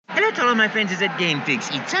to all my friends at GameFix.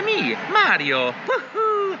 It's a me, Mario.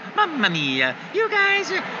 Woohoo! Mamma mia. You guys,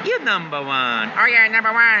 you're number one. Oh, yeah,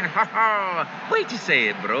 number one. Ho, ho. Wait to say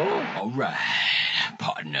it, bro. All right,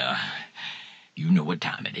 partner. You know what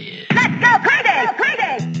time it is. Let's go Payday!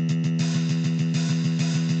 Payday!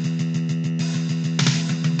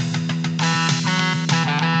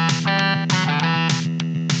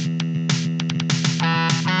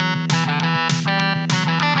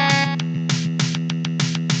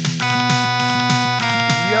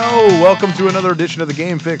 Welcome to another edition of the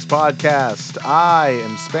Game Fix podcast. I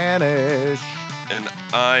am Spanish. And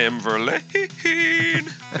I am Verlaine.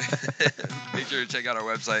 Make sure to check out our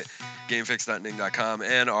website, gamefix.ning.com,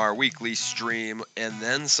 and our weekly stream, and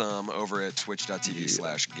then some over at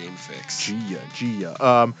twitch.tv/gamefix.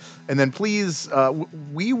 Gia. And then please,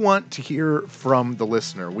 we want to hear from the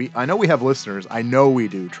listener. I know we have listeners. I know we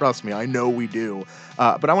do. Trust me, I know we do.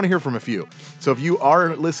 But I want to hear from a few. So if you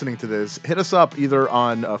are listening to this, hit us up either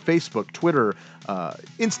on Facebook, Twitter,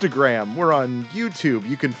 Instagram. We're on YouTube.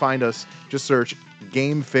 You can find us. Just search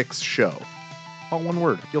Game Fix Show. All one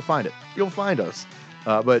word. You'll find it. You'll find us.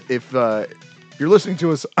 But if you're listening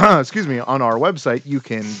to us, excuse me, on our website, you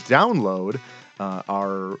can download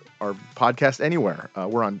our podcast anywhere.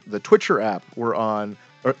 We're on the Twitcher app. We're on,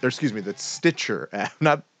 the Stitcher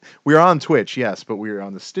app. We're on Twitch, yes, but we're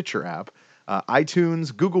on the Stitcher app.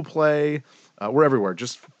 iTunes, Google Play, we're everywhere.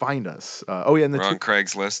 Just find us. We're on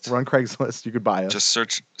Craigslist. We're on Craigslist. You could buy us. Just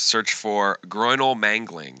search for groinal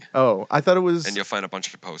mangling. Oh, I thought it was. And you'll find a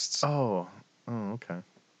bunch of posts. Oh, okay.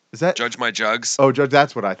 Is that Judge My Jugs? Oh, Judge.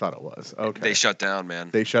 That's what I thought it was. Okay. They shut down, man.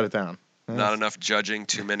 They shut it down. Not enough judging,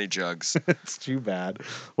 too many jugs. It's too bad.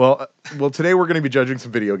 Well, today we're going to be judging some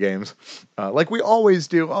video games, like we always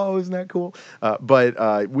do. Oh, isn't that cool? But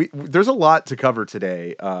there's a lot to cover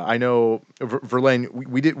today. I know, Verlaine,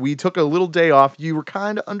 we took a little day off. You were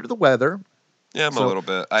kind of under the weather. Yeah, I'm a little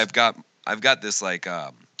bit. I've got this like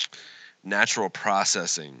natural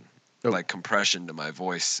processing, like compression to my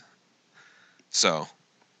voice. So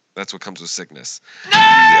that's what comes with sickness.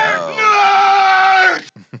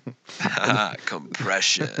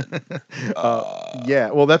 Compression. Yeah,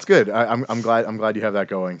 well, that's good. I'm glad you have that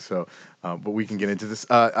going. So, but we can get into this.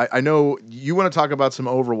 I know you want to talk about some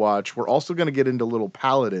Overwatch. We're also going to get into little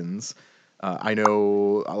Paladins. I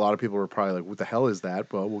know a lot of people are probably like, "What the hell is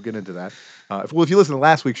that?" Well, we'll get into that. If you listen to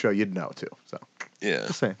last week's show, you'd know too. So yeah,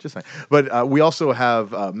 just saying. But we also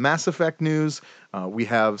have Mass Effect news. We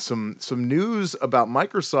have some news about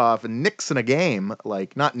Microsoft nixing a game,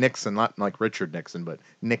 like not Nixon, not like Richard Nixon, but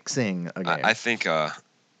nixing a game. I think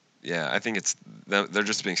it's they're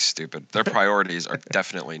just being stupid. Their priorities are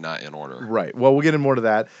definitely not in order. Right. Well, we'll get into more to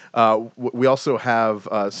that. We also have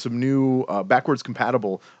some new backwards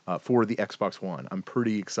compatible for the Xbox One. I'm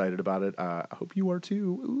pretty excited about it. I hope you are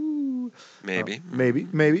too. Ooh. Maybe.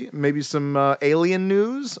 Maybe some Alien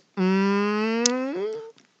news.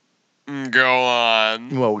 Go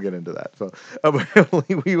on. Well, we'll get into that. So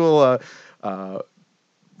we will we'll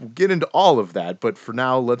get into all of that. But for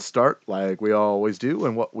now, let's start like we always do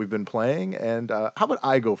and what we've been playing. And how about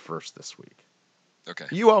I go first this week? Okay.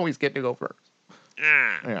 You always get to go first.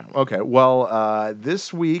 Yeah. Okay. Well,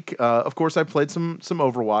 this week, of course, I played some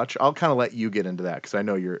Overwatch. I'll kind of let you get into that because I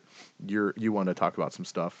know you want to talk about some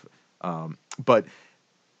stuff. But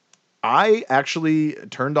I actually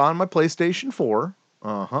turned on my PlayStation 4.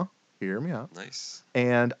 Hear me out. Nice.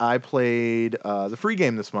 And I played the free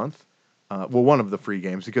game this month. One of the free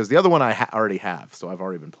games, because the other one I already have, so I've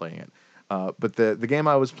already been playing it. But the game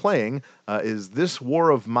I was playing is This War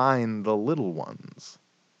of Mine, The Little Ones.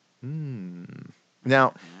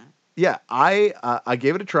 Now, yeah, I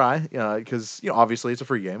gave it a try because obviously it's a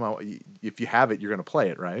free game. If you have it, you're going to play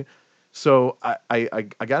it, right? So I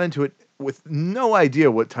got into it with no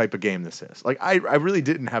idea what type of game this is. Like I really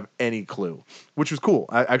didn't have any clue, which was cool.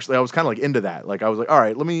 I was kind of like into that. Like I was like, all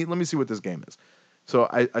right, let me see what this game is. So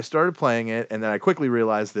I started playing it, and then I quickly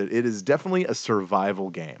realized that it is definitely a survival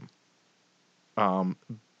game.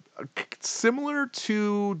 Similar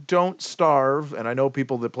to Don't Starve, and I know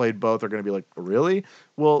people that played both are going to be like, really?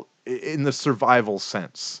 Well, in the survival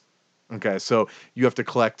sense. Okay, so you have to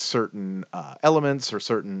collect certain elements or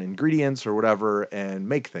certain ingredients or whatever and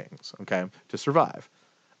make things, okay, to survive.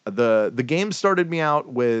 The game started me out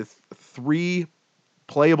with 3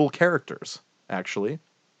 playable characters, actually.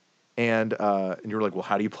 And you were like, well,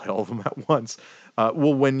 how do you play all of them at once?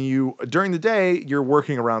 Well, during the day, you're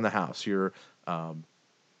working around the house. You're,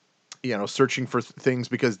 searching for things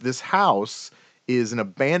because this house is an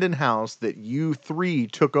abandoned house that you 3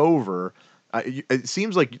 took over. It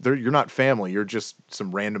seems like you're not family. You're just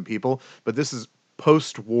some random people. But this is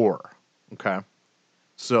post-war, okay?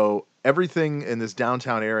 So everything in this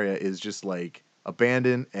downtown area is just like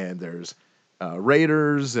abandoned, and there's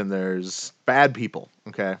raiders and there's bad people.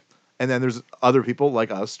 Okay, and then there's other people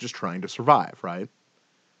like us just trying to survive. Right.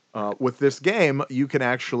 With this game, you can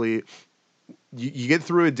actually you get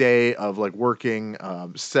through a day of like working,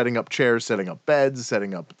 setting up chairs, setting up beds,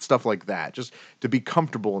 setting up stuff like that, just to be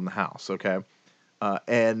comfortable in the house. Okay,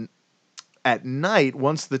 and at night,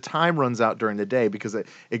 once the time runs out during the day, because it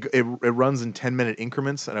runs in 10-minute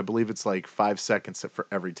increments, and I believe it's like 5 seconds for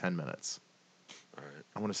every 10 minutes. All right.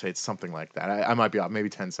 I want to say it's something like that. I might be off, maybe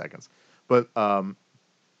 10 seconds. But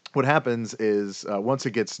what happens is once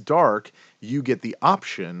it gets dark, you get the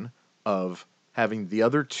option of having the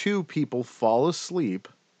other two people fall asleep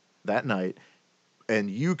that night, and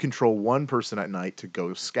you control one person at night to go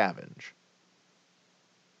scavenge.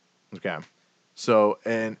 Okay. So,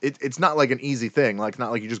 and it's not like an easy thing. Like, not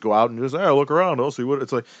like you just go out and just, hey, look around, I'll see what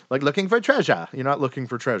it's like looking for treasure. You're not looking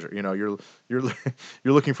for treasure. You know, you're you're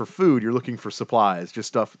looking for food. You're looking for supplies, just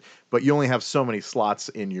stuff. But you only have so many slots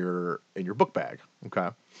in your book bag. Okay.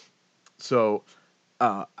 So,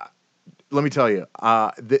 let me tell you,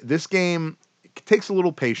 this game takes a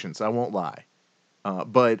little patience. I won't lie.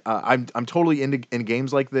 But I'm totally in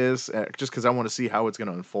games like this just because I want to see how it's going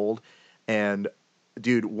to unfold. And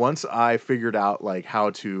dude, once I figured out like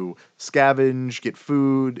how to scavenge, get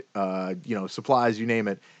food, supplies, you name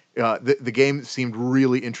it, the game seemed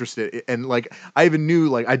really interested. And like I even knew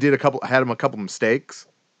like I had a couple mistakes,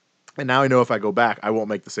 and now I know if I go back, I won't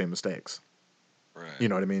make the same mistakes. Right. You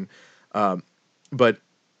know what I mean? But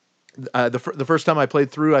the first time I played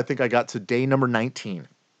through, I think I got to day number 19.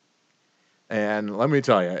 And let me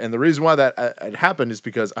tell you, and the reason why that it happened is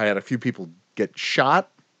because I had a few people get shot,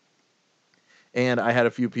 and I had a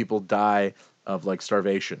few people die of like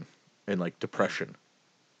starvation and like depression.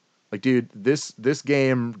 Like, dude, this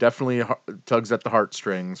game definitely tugs at the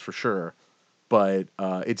heartstrings for sure, but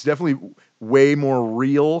it's definitely way more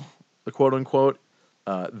real, the quote unquote,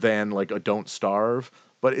 than like a Don't Starve.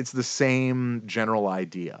 But it's the same general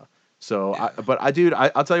idea. So, Yeah.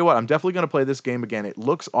 I'll tell you what, I'm definitely gonna play this game again. It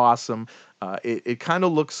looks awesome. It kind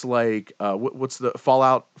of looks like what's the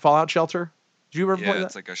Fallout Shelter? Did you ever play Yeah, that?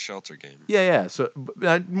 it's like a shelter game. Yeah, yeah. So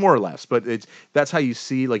more or less, but that's how you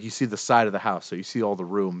see like you see the side of the house, so you see all the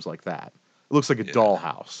rooms like that. It looks like a Yeah.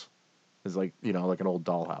 dollhouse. It's like like an old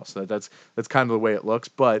dollhouse. That's kind of the way it looks,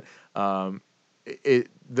 but the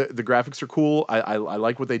graphics are cool. I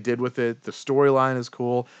like what they did with it. The storyline is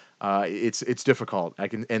cool. It's difficult.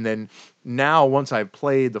 And then now once I've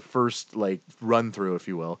played the first like run through, if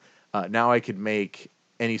you will, now I could make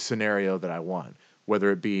any scenario that I want.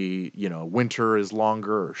 Whether it be winter is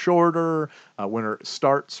longer or shorter, winter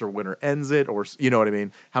starts or winter ends it, or you know what I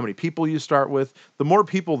mean. How many people you start with? The more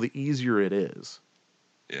people, the easier it is.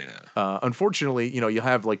 Yeah. Unfortunately, you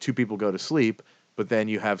have like two people go to sleep, but then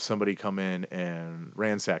you have somebody come in and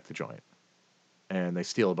ransack the joint, and they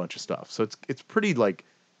steal a bunch of stuff. So it's pretty like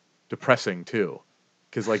depressing too,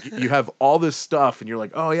 because like you have all this stuff, and you're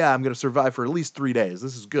like, oh yeah, I'm gonna survive for at least 3 days.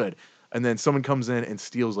 This is good, and then someone comes in and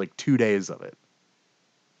steals like 2 days of it.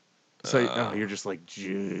 So you're just like,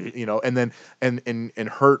 and then and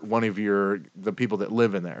hurt one of the people that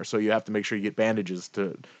live in there. So you have to make sure you get bandages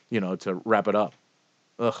to to wrap it up.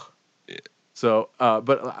 Ugh. Yeah. So,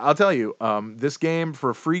 but I'll tell you, this game for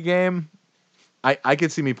a free game, I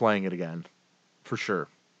could see me playing it again, for sure.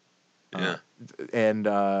 Yeah. And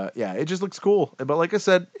yeah, it just looks cool. But like I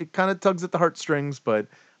said, it kind of tugs at the heartstrings. But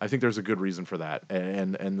I think there's a good reason for that.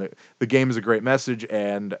 And the game is a great message,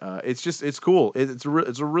 and it's cool. It's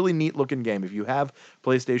a really neat looking game. If you have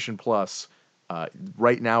PlayStation Plus,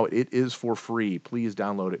 right now it is for free. Please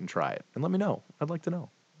download it and try it, and let me know. I'd like to know.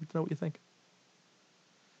 I'd like to know what you think.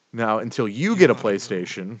 Now, until you get a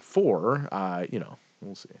PlayStation 4,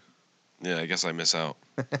 we'll see. Yeah, I guess I miss out.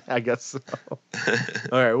 I guess so.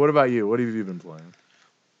 All right, what about you? What have you been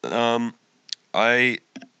playing? I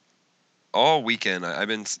all weekend I've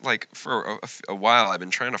been like for a while I've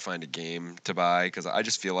been trying to find a game to buy because I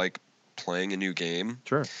just feel like playing a new game.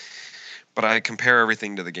 Sure. But I compare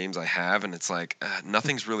everything to the games I have, and it's like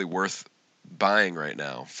nothing's really worth buying right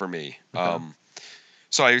now for me. Okay.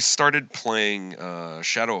 So I started playing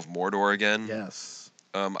Shadow of Mordor again. Yes.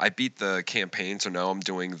 I beat the campaign, so now I'm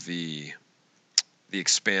doing the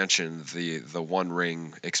expansion, the One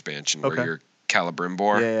Ring expansion where Okay. you're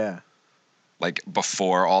Celebrimbor. Yeah. Like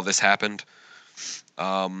before all this happened.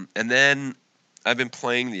 And then I've been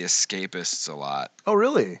playing The Escapists a lot. Oh,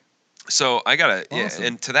 really? So I gotta, Awesome. yeah,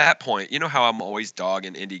 and to that point, you know how I'm always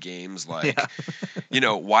dogging indie games, like,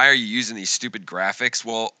 Yeah. why are you using these stupid graphics?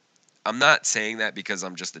 Well, I'm not saying that because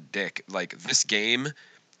I'm just a dick. Like, this game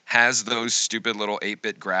has those stupid little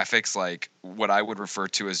 8-bit graphics, like what I would refer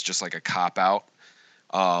to as just like a cop out.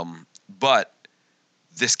 But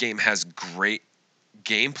this game has great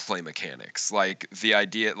gameplay mechanics. Like the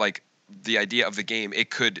idea of the game,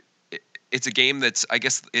 it's a game that's, I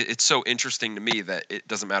guess it's so interesting to me that it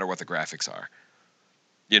doesn't matter what the graphics are.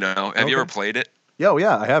 You know, have you ever played it? Yeah, oh,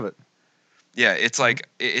 yeah, I have it. Yeah, it's like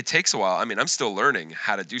it takes a while. I mean, I'm still learning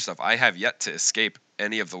how to do stuff. I have yet to escape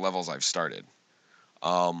any of the levels I've started.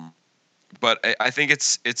 But I think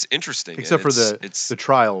it's interesting. Except for the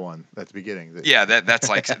trial one at the beginning. Yeah, that's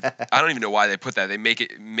like I don't even know why they put that. They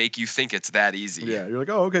make you think it's that easy. Yeah, you're like,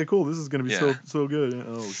 oh, okay, cool. This is gonna be so good.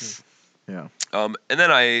 Oh, okay. Yeah. And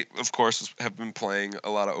then I, of course, have been playing a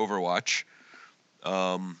lot of Overwatch.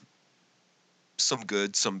 Some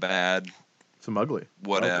good, some bad. Some ugly.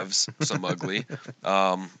 Whatevs. Okay. Some ugly.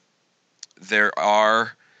 There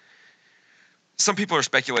are. Some people are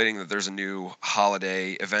speculating that there's a new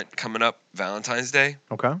holiday event coming up, Valentine's Day.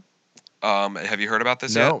 Okay. Have you heard about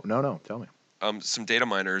this yet? No. Tell me. Some data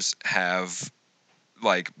miners have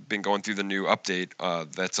been going through the new update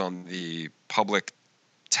that's on the public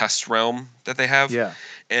test realm that they have. Yeah.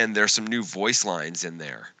 And there's some new voice lines in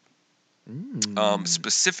there.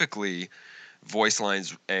 Specifically, voice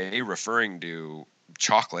lines referring to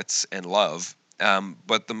chocolates and love.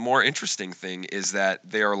 But the more interesting thing is that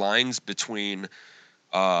they are lines between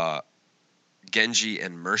Genji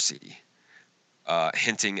and Mercy,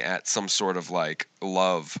 hinting at some sort of like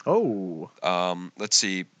love. Oh. Let's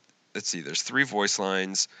see. There's 3 voice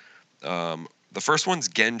lines. The first one's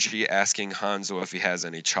Genji asking Hanzo if he has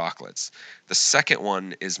any chocolates. The second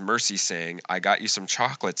one is Mercy saying, "I got you some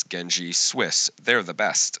chocolates, Genji. Swiss. They're the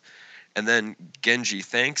best." And then Genji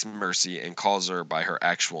thanks Mercy and calls her by her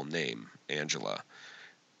actual name, Angela.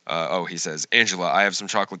 He says, "Angela, I have some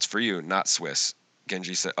chocolates for you, not Swiss."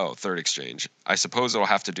 Genji said, third exchange. "I suppose it'll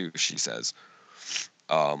have to do," she says.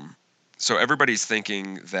 So everybody's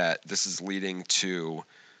thinking that this is leading to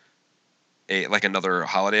another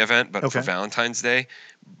holiday event, but for Valentine's Day.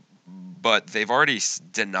 But they've already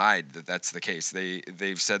denied that that's the case.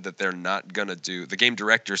 They've said that they're not gonna do. The game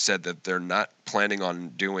director said that they're not planning on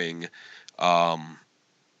doing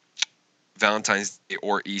Valentine's Day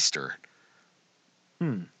or Easter.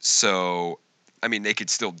 So, I mean, they could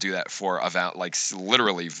still do that for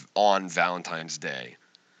literally on Valentine's Day.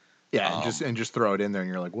 Yeah, and just throw it in there,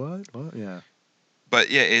 and you're like, what? Yeah. But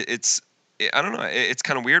yeah, I don't know. It's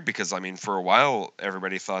kind of weird because I mean, for a while,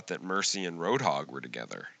 everybody thought that Mercy and Roadhog were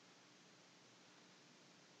together.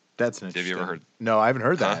 That's an interesting. Have you ever heard? No, I haven't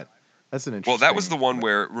heard that. That's an interesting. Well, that was the one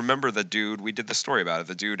where, remember the dude, we did the story about it.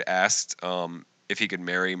 The dude asked if he could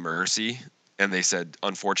marry Mercy, and they said,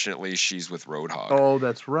 unfortunately, she's with Roadhog. Oh,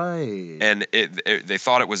 that's right. And they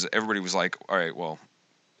thought it was, everybody was like, all right, well,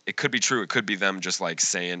 it could be true. It could be them just like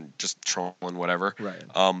saying, just trolling, whatever. Right.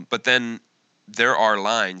 But then there are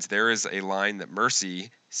lines. There is a line that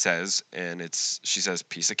Mercy says, and she says,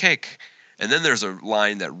 "Piece of cake." And then there's a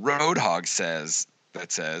line that Roadhog says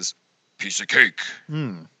that says, "Piece of cake."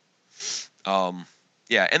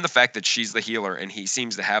 Yeah, and the fact that she's the healer and he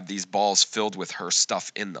seems to have these balls filled with her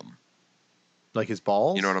stuff in them. Like his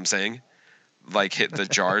balls? You know what I'm saying? Like hit the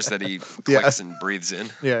jars that he clicks and breathes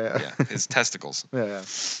in. Yeah. His testicles. Yeah.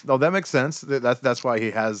 Oh, that makes sense. That's why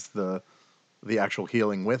he has the actual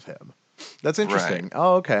healing with him. That's interesting. Right.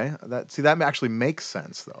 Oh, okay. That actually makes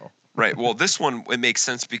sense though. Right. Well, this one, it makes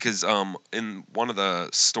sense because in one of the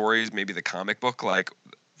stories, maybe the comic book, like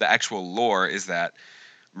the actual lore is that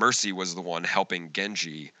Mercy was the one helping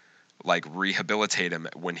Genji like rehabilitate him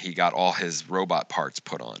when he got all his robot parts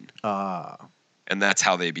put on. And that's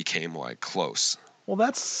how they became like close. Well,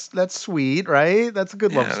 that's sweet, right? That's a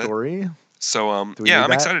good love story. So I'm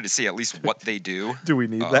excited to see at least what they do. Do we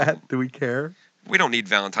need that? Do we care? We don't need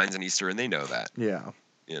Valentine's and Easter, and they know that. Yeah.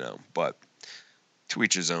 You know, but to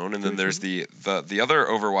each his own. And then there's the other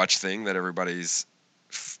Overwatch thing that everybody's,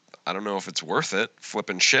 I don't know if it's worth it,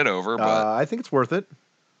 flipping shit over, but I think it's worth it.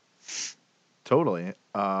 Totally.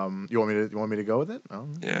 You want me to go with it? Oh,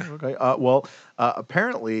 yeah. Okay.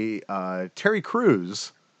 Apparently, Terry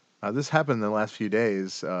Crews. This happened in the last few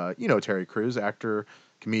days. You know Terry Crews, actor,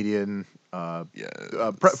 comedian,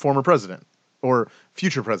 former president or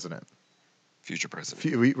future president. Future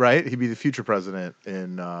president. Right? He'd be the future president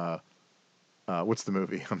in what's the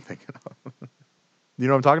movie I'm thinking of? You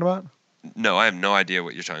know what I'm talking about? No, I have no idea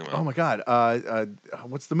what you're talking about. Oh my god.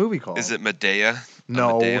 What's the movie called? Is it Medea?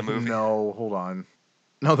 No, Medea movie? No, hold on.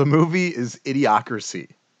 No, the movie is Idiocracy.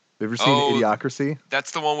 Have you ever seen Oh, Idiocracy?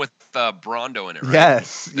 That's the one with Brondo in it, right?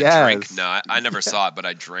 Yes, The yes. drink. No, I never saw it, but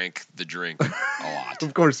I drank the drink a lot.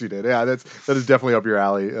 Of course you did. Yeah, that is definitely up your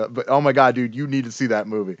alley. But oh my god, dude, you need to see that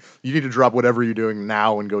movie. You need to drop whatever you're doing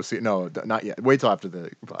now and go see it. No, not yet. Wait till after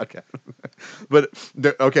the podcast. But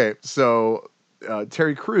okay, so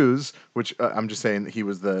Terry Crews, which I'm just saying he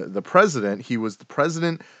was the president. He was the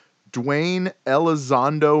president. Dwayne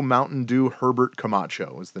Elizondo Mountain Dew Herbert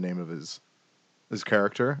Camacho is the name of his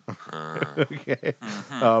character. Okay.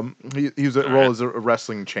 He was a role as a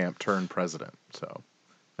wrestling champ turned president. So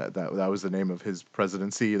that was the name of his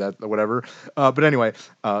presidency. That whatever. But anyway,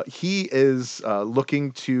 he is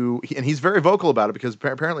looking to, and he's very vocal about it because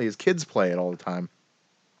apparently his kids play it all the time.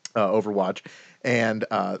 Overwatch, and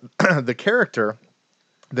the character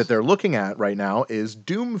that they're looking at right now is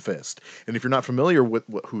Doomfist. And if you're not familiar with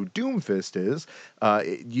who Doomfist is,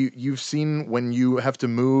 you've seen when you have to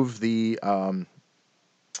move the Payload.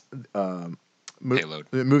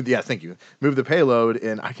 Yeah, thank you. Move the payload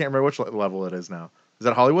in. I can't remember which level it is now. Is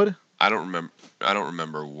that Hollywood? I don't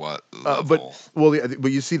remember what level.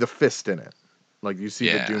 But you see the fist in it, like you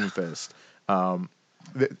see the Doomfist. And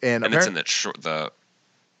it's in that short the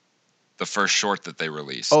first short that they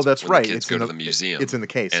released. Oh, that's when right. The kids go to the museum. It's in the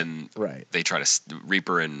case, and right. They try to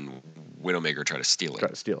Reaper and Widowmaker try to steal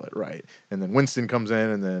it. Right. And then Winston comes in,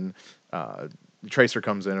 and then Tracer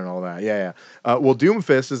comes in, and all that. Yeah. Well,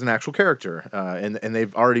 Doomfist is an actual character, and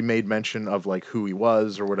they've already made mention of like who he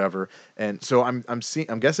was or whatever. And so I'm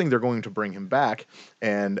guessing they're going to bring him back.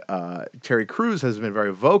 And Terry Crews has been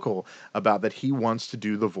very vocal about that he wants to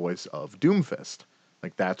do the voice of Doomfist.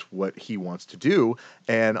 Like, that's what he wants to do.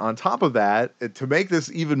 And on top of that, to make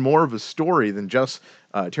this even more of a story than just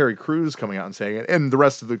Terry Crews coming out and saying it, and the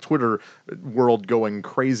rest of the Twitter world going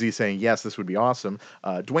crazy saying, yes, this would be awesome,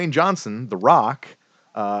 Dwayne Johnson, The Rock,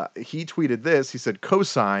 he tweeted this. He said,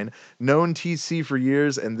 "Cosign, known TC for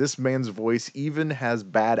years, and this man's voice even has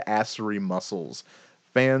badassery muscles.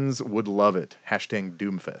 Fans would love it. Hashtag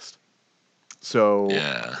Doomfist." So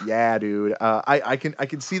yeah, dude, I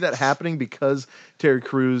can see that happening because Terry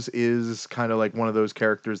Crews is kind of like one of those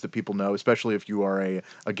characters that people know, especially if you are a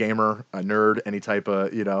gamer, a nerd, any type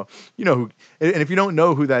of you know who. And if you don't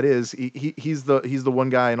know who that is, he's the one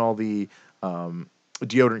guy in all the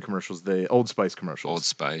deodorant commercials, the Old Spice commercials. Old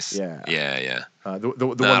Spice. Yeah. The one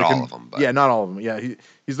not that all can, of them, but yeah, not all of them. Yeah,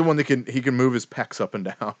 he's the one that can move his pecs up and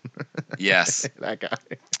down. Yes, that guy.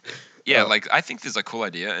 Yeah, like I think this is a cool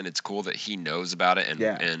idea, and it's cool that he knows about it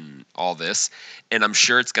and all this. And I'm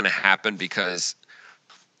sure it's going to happen because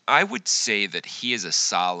I would say that he is a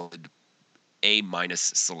solid A-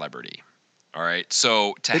 celebrity. All right,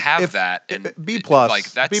 so to have that and B+,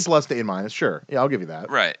 like that's B+ to A-, sure. Yeah, I'll give you that.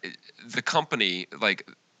 Right, the company, like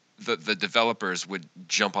the developers would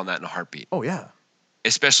jump on that in a heartbeat. Oh yeah,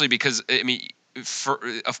 especially because I mean.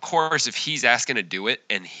 Of course, if he's asking to do it,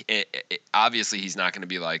 and obviously he's not going to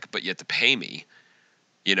be like, but you have to pay me,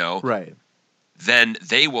 right? Then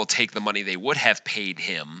they will take the money they would have paid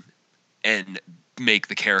him and make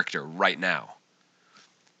the character right now.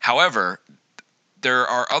 However, there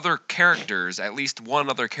are other characters, at least one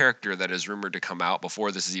other character that is rumored to come out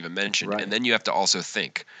before this is even mentioned, and then you have to also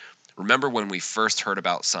think. Remember when we first heard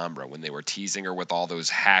about Sombra, when they were teasing her with all those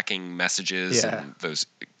hacking messages and those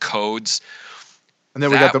codes? And then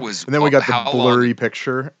we got the blurry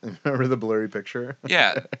picture. Remember the blurry picture?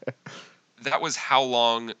 Yeah. That was how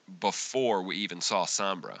long before we even saw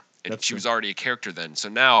Sombra. And she was already a character then. So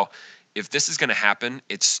now, if this is going to happen,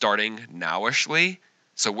 it's starting nowishly.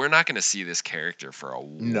 So we're not going to see this character for a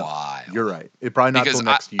while. You're right. It probably not until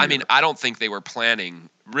next year. I mean, I don't think they were planning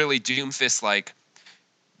really Doomfist like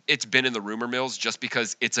it's been in the rumor mills just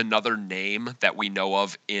because it's another name that we know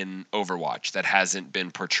of in Overwatch that hasn't been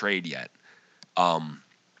portrayed yet.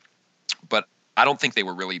 But I don't think they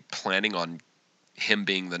were really planning on him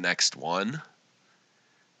being the next one.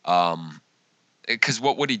 Because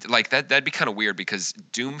what would he like? That'd be kind of weird because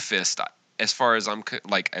Doomfist, as far as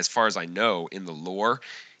I know in the lore,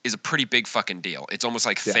 is a pretty big fucking deal. It's almost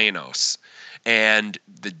like Thanos, and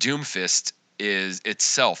the Doomfist is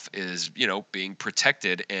being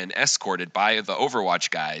protected and escorted by the Overwatch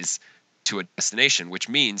guys to a destination, which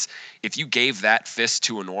means if you gave that fist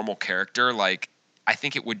to a normal character, like I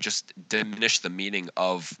think it would just diminish the meaning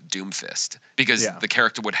of Doomfist because the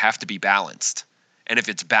character would have to be balanced. And if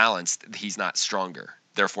it's balanced, he's not stronger,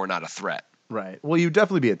 therefore not a threat. Right. Well, you'd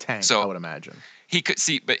definitely be a tank, I would imagine. He could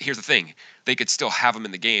see, but here's the thing. They could still have him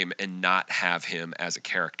in the game and not have him as a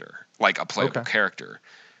character, like a playable character.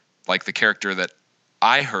 Like the character that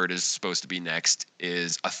I heard is supposed to be next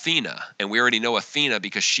is Athena, and we already know Athena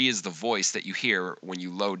because she is the voice that you hear when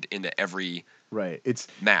you load into every Right. It's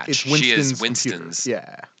match. She Winston's is Winston's. computer.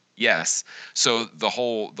 Yeah. Yes. So the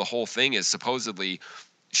whole thing is supposedly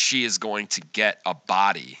she is going to get a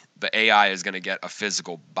body. The AI is going to get a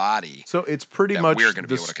physical body. So it's pretty that much we're gonna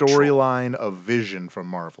be the able to control. storyline of Vision from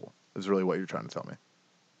Marvel. Is really what you're trying to tell me.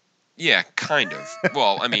 Yeah, kind of.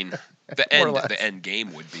 Well, I mean, More or less. the end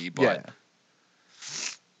game would be, but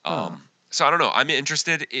Yeah. so I don't know. I'm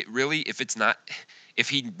interested. It really, if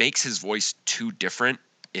he makes his voice too different,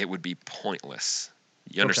 it would be pointless.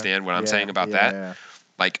 You understand what I'm saying about that? Yeah.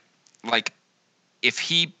 Like if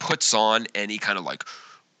he puts on any kind of like,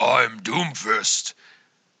 I'm Doomfist,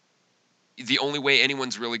 the only way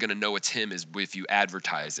anyone's really going to know it's him is if you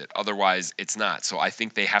advertise it. Otherwise, it's not. So I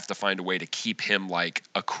think they have to find a way to keep him like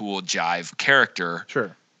a cool jive character.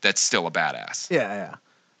 Sure. That's still a badass. Yeah.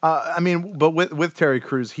 I mean, but with Terry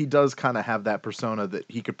Crews, he does kind of have that persona that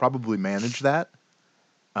he could probably manage that.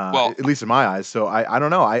 Well, at least in my eyes. So I don't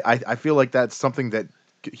know. I feel like that's something that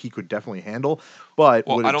he could definitely handle. But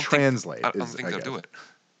would it translate? I don't think they'll do it.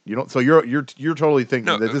 You don't. So you're totally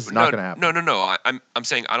thinking that this is not going to happen. No. I'm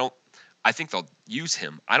saying I don't. I think they'll use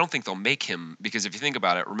him. I don't think they'll make him, because if you think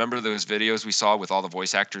about it, remember those videos we saw with all the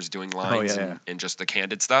voice actors doing lines and just the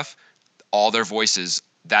candid stuff? All their voices,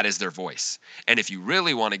 that is their voice. And if you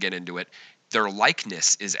really want to get into it, their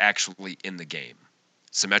likeness is actually in the game.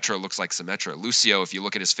 Symmetra looks like Symmetra. Lucio, if you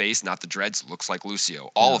look at his face, not the dreads, looks like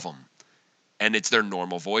Lucio. All of them. And it's their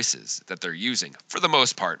normal voices that they're using for the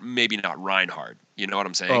most part. Maybe not Reinhard. You know what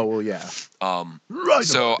I'm saying? Oh well, yeah.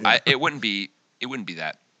 So it wouldn't be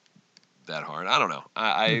that hard. I don't know.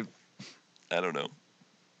 I don't know.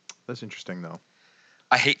 That's interesting though.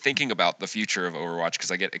 I hate thinking about the future of Overwatch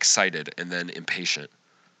because I get excited and then impatient.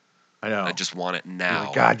 I know. I just want it now.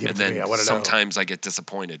 Like, God, give it and to then me. I want to sometimes I get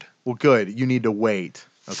disappointed. Well, good. You need to wait.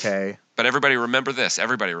 Okay. But everybody remember this.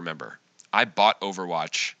 Everybody remember. I bought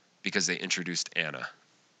Overwatch because they introduced Anna.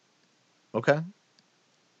 Okay.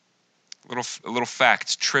 A little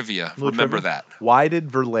fact, trivia. Remember that. Why did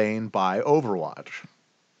Verlaine buy Overwatch?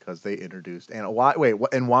 Because they introduced Anna. Why? Wait.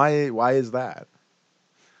 And why is that?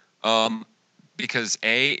 Because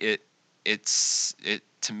it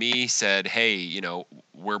to me said, hey, you know,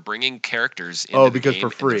 we're bringing characters into the game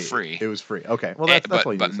for free. And they're free. It was free. Okay. Well, that's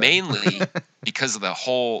what you but said. mainly because of the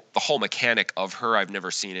whole mechanic of her. I've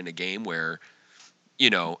never seen in a game where, you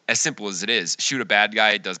know, as simple as it is, shoot a bad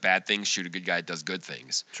guy, it does bad things. Shoot a good guy, it does good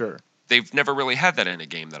things. Sure. They've never really had that in a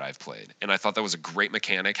game that I've played, and I thought that was a great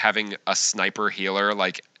mechanic. Having a sniper healer,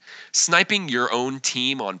 like sniping your own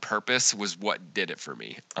team on purpose, was what did it for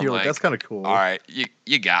me. I'm You're like, that's kind of cool. All right,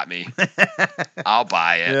 you got me. I'll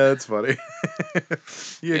buy it. Yeah, that's funny.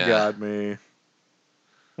 You got me.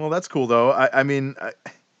 Well, that's cool though. I mean,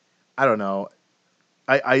 I don't know.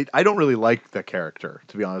 I don't really like the character,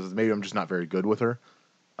 to be honest. Maybe I'm just not very good with her.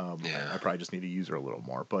 I probably just need to use her a little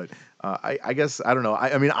more. But I guess, I don't know.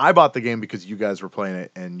 I mean, I bought the game because you guys were playing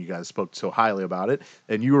it and you guys spoke so highly about it.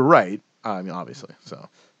 And you were right. I mean, obviously. So,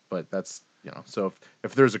 but that's, you know, so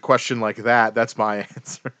if there's a question like that, that's my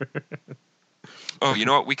answer. Oh, you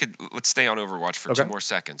know what? Let's stay on Overwatch for 2 more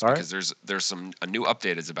seconds, All because there's a new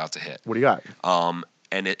update is about to hit. What do you got?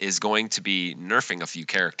 And it is going to be nerfing a few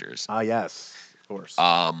characters. Yes, of course.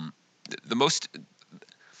 The most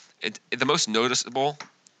noticeable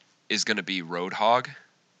is going to be Roadhog.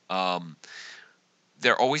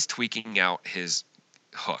 They're always tweaking out his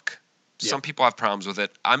hook. Some people have problems with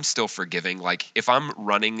it. I'm still forgiving. Like, if I'm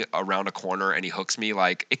running around a corner and he hooks me,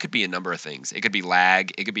 like, it could be a number of things. It could be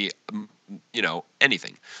lag. It could be, you know,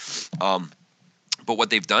 anything. But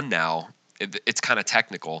what they've done now, it's kind of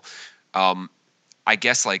technical. I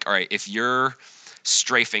guess, like, all right, if you're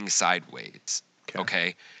strafing sideways,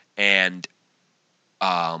 okay, and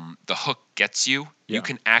the hook gets you, you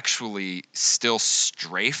can actually still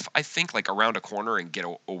strafe, I think, like around a corner and get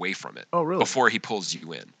away from it. Oh, really? Before he pulls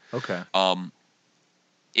you in. Okay.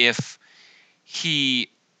 If he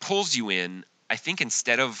pulls you in, I think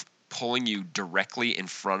instead of pulling you directly in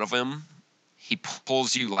front of him, he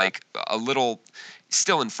pulls you like a little,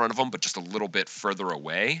 still in front of him, but just a little bit further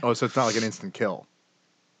away. Oh, so it's not like an instant kill.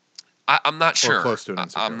 I'm not sure. Or close to an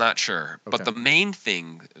instant I'm kill. not sure. Okay. But the main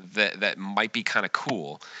thing that might be kind of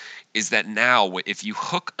cool is that now if you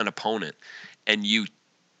hook an opponent and you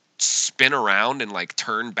spin around and like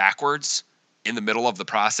turn backwards in the middle of the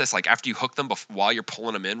process, like after you hook them while you're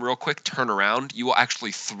pulling them in real quick, turn around, you will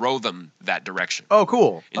actually throw them that direction. Oh,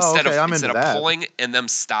 cool. Instead of pulling and them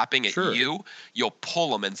stopping at you, you'll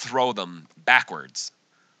pull them and throw them backwards.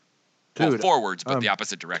 Dude, well, forwards, but the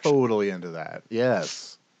opposite direction. Totally into that.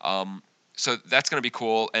 Yes. so that's going to be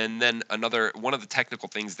cool. And then one of the technical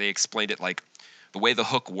things, they explained it like the way the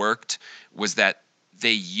hook worked was that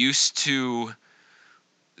they used to,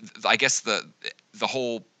 I guess the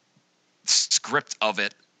whole script of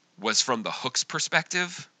it was from the hook's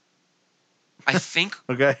perspective, I think.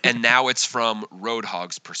 Okay. And now it's from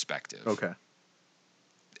Roadhog's perspective. Okay.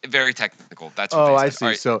 Very technical. That's what Oh, they I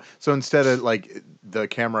said. see. All right. So instead of like the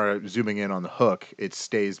camera zooming in on the hook, it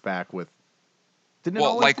stays back with. Didn't it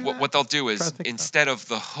Well, always like do what, that? what they'll do trying is to think now. instead of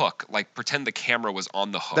the hook, like pretend the camera was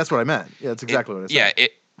on the hook. That's what I meant. Yeah, that's exactly what I said. Yeah,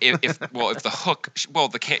 if the hook,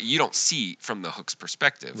 you don't see from the hook's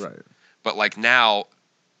perspective. Right. But like now,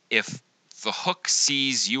 if the hook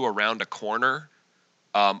sees you around a corner,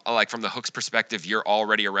 like from the hook's perspective, you're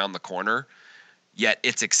already around the corner, yet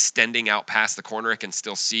it's extending out past the corner, it can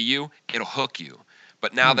still see you, it'll hook you.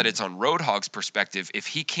 But now that it's on Roadhog's perspective, if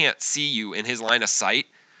he can't see you in his line of sight,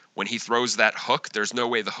 when he throws that hook, there's no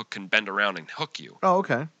way the hook can bend around and hook you. Oh,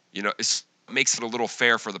 okay. You know, it makes it a little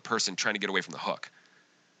fair for the person trying to get away from the hook.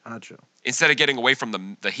 Gotcha. Instead of getting away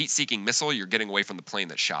from the heat-seeking missile, you're getting away from the plane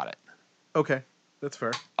that shot it. Okay, that's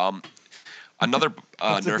fair. Another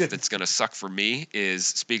That's a nerf good- that's going to suck for me is,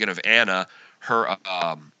 speaking of Anna, her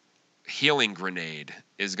healing grenade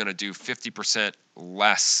is going to do 50%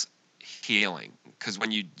 less healing. Because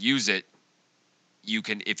when you use it, you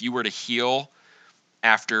can, if you were to heal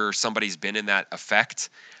after somebody's been in that effect,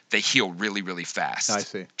 they heal really, really fast. I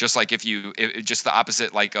see. Just like just the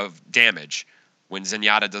opposite like of damage. When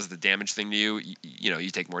Zenyatta does the damage thing to you, you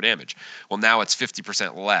take more damage. Well, now it's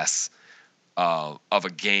 50% less of a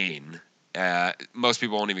gain. Most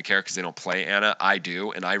people won't even care because they don't play Anna. I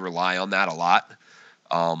do, and I rely on that a lot.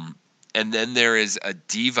 And then there is a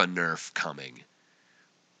D.Va nerf coming.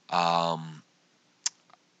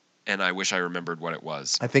 And I wish I remembered what it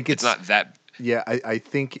was. I think it's not that. Yeah, I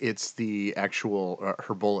think it's the actual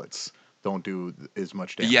her bullets don't do as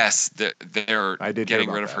much damage. Yes, they're I did hear getting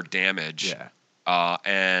about rid of that. her damage. Yeah.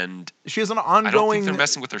 And She has an I don't think ongoing. they're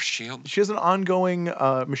messing with her shield. She has an ongoing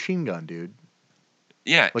machine gun, dude.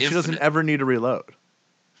 Yeah, Like she doesn't infinite. ever need to reload.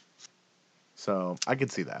 So I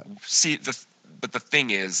could see that. See, but the thing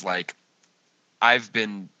is, like, I've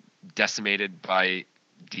been decimated by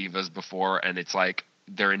divas before, and it's like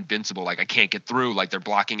they're invincible. Like, I can't get through. Like, they're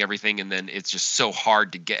blocking everything, and then it's just so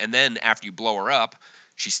hard to get. And then after you blow her up,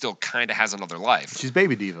 she still kind of has another life. She's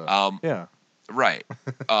Baby Diva. Yeah. Right.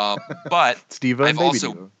 But It's Diva and Baby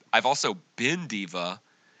Diva. I've also been diva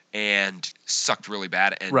and sucked really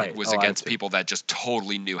bad, and Right. it was Oh, I against see. people that just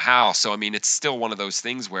totally knew how. So I mean, it's still one of those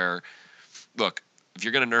things where, look, if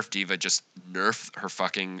you're gonna nerf diva, just nerf her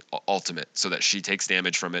fucking ultimate so that she takes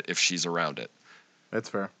damage from it if she's around it. That's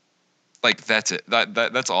fair. Like, that's it.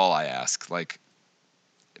 That's all I ask. Like,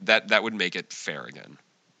 that would make it fair again.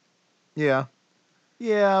 Yeah.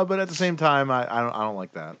 Yeah, but at the same time, I don't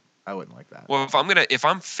like that. I wouldn't like that. Well, if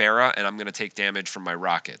I'm Pharah and I'm gonna take damage from my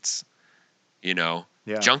rockets,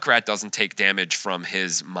 Yeah. Junkrat doesn't take damage from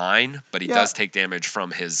his mine, but he Yeah. does take damage from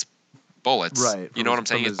his bullets. Right. You know what I'm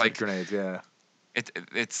saying? From It's his like grenades. Yeah.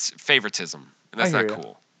 it's favoritism, and that's I not hear ya.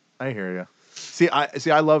 cool. I hear you. See,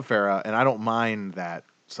 I love Farah, and I don't mind that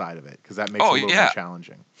side of it because that makes it a little yeah. more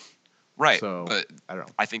challenging. Right. So, But I don't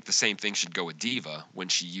know. I think the same thing should go with Diva when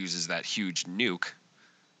she uses that huge nuke.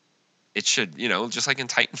 It should, just like in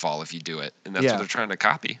Titanfall, if you do it, and that's Yeah. what they're trying to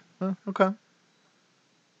copy. Okay.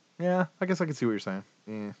 Yeah, I guess I can see what you're saying.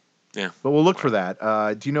 Yeah. Yeah. But we'll look for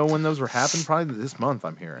that. Do you know when those were happening? Probably this month,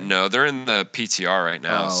 I'm hearing. No, they're in the PTR right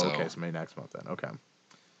now. Oh, so okay. So maybe next month then. Okay.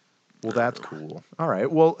 Well, that's cool. All right.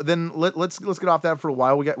 Well, then let's get off that for a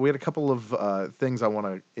while. We had a couple of things I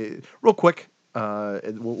want to real quick.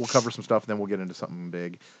 We'll cover some stuff, and then we'll get into something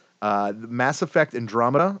big. Mass Effect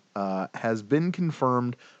Andromeda has been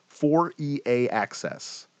confirmed for EA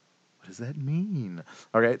access. What does that mean?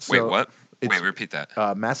 All right. So wait, what? it's- Wait, repeat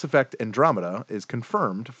that. Mass Effect Andromeda is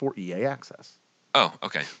confirmed for EA access. Oh,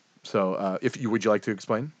 okay. So, would you like to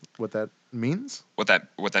explain what that means? What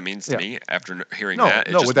that means to Yeah. me after hearing No, that?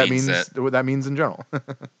 It no. just What that means means? What that means in general.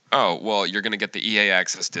 Oh, well, you're going to get the EA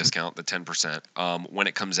access discount, the 10%. When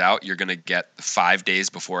it comes out, you're going to get 5 days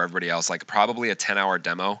before everybody else, like probably a 10-hour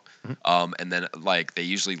demo. Mm-hmm. And then, like, they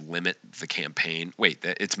usually limit the campaign. Wait,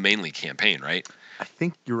 it's mainly campaign, right? I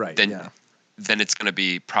think you're right. Then it's going to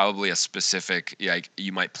be probably a specific, like,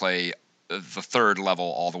 you might play the third level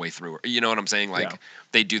all the way through. You know what I'm saying? Like, Yeah.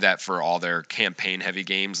 they do that for all their campaign-heavy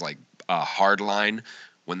games, like Hardline.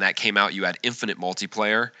 When that came out, you had infinite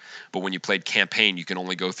multiplayer, but when you played campaign, you can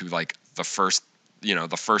only go through like the first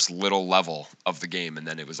little level of the game, and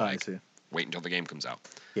then it was I like see. wait until the game comes out.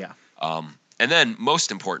 Yeah. And then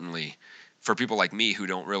most importantly, for people like me who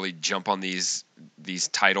don't really jump on these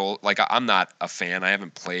title, like I'm not a fan. I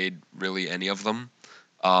haven't played really any of them.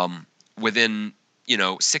 Within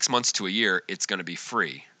 6 months to a year, it's going to be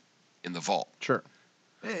free in the vault. Sure.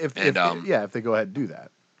 If And, if they go ahead and do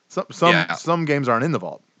that. Yeah. Some games aren't in the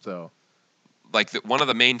vault, so Like one of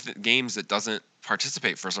the main games that doesn't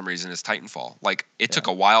participate for some reason is Titanfall. Like it took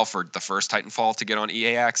Yeah. a while for the first Titanfall to get on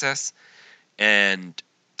EA Access, and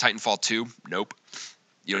Titanfall 2, nope.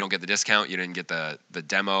 You don't get the discount. You didn't get the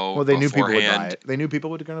demo. well, they knew people would buy beforehand. it. They knew people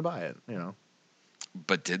were going to buy it.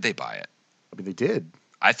 But did they buy it? I mean, they did.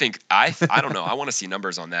 I think I don't know. I want to see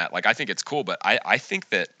numbers on that. Like I think it's cool, but I think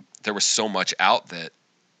that there was so much out that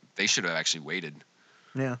they should have actually waited.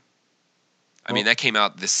 Yeah. I mean, that came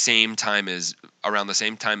out around the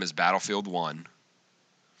same time as Battlefield 1.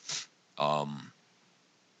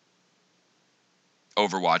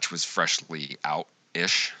 Overwatch was freshly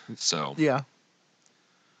out-ish, so. Yeah.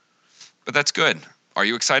 But that's good. Are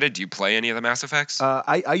you excited? Do you play any of the Mass Effects?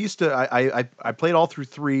 I used to. I played all through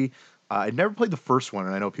 3. I never played the first one,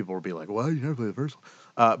 and I know people will be like, "Well, you never played the first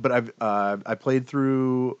one." But I played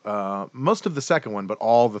through most of the second one, but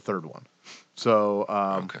all the third one. So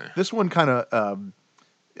Okay. this one kind of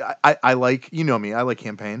I like, me, I like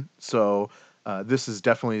campaign. So this is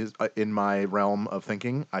definitely in my realm of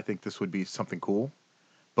thinking. I think this would be something cool.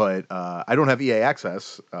 But I don't have EA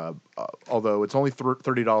access, although it's only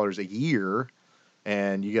 $30 a year,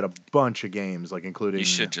 and you get a bunch of games, like including. You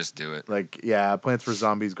should just do it. Like, yeah, Plants vs.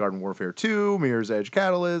 Zombies, Garden Warfare 2, Mirror's Edge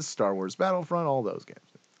Catalyst, Star Wars Battlefront, all those games.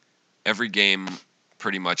 Every game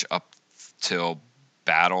pretty much up till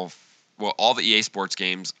all the EA Sports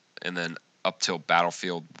games, and then up till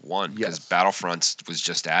Battlefield 1, because Yes. Battlefront was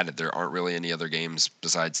just added. There aren't really any other games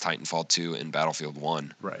besides Titanfall 2 and Battlefield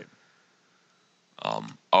 1. Right.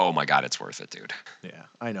 Oh my god, it's worth it, dude. Yeah,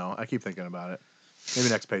 I know. I keep thinking about it. Maybe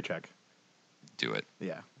next paycheck. Do it.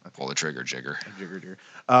 Yeah. Pull the trigger, Jigger. Jigger.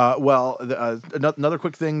 Another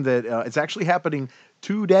quick thing that it's actually happening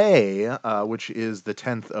today, which is the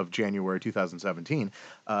 10th of January, 2017.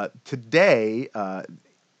 Today,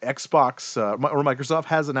 Xbox or Microsoft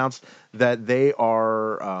has announced that they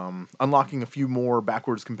are unlocking a few more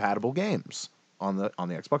backwards compatible games on the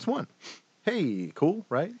Xbox One. Hey, cool,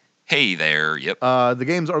 right? Hey there. Yep. The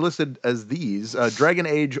games are listed as these: Dragon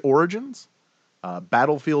Age Origins,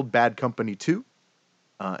 Battlefield Bad Company 2,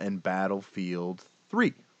 and Battlefield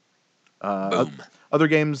 3. Boom. Other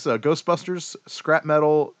games: Ghostbusters, Scrap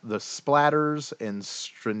Metal, The Splatters, and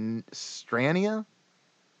Strania.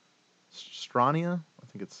 I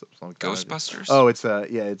think it's something like that. Ghostbusters? Oh, it's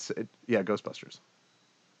Ghostbusters.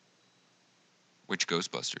 Which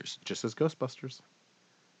Ghostbusters? It just says Ghostbusters.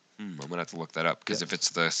 I'm gonna have to look that up, because if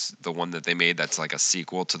Yes. it's the one that they made that's like a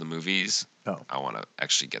sequel to the movies, Oh. I want to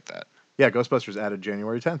actually get that. Yeah, Ghostbusters added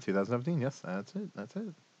January 10th, 2017. Yes, that's it.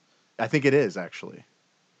 I think it is, actually.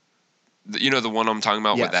 You know the one I'm talking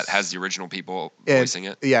about, Yes. that has the original people And- voicing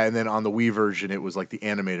it? Yeah, and then on the Wii version, it was like the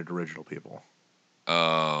animated original people.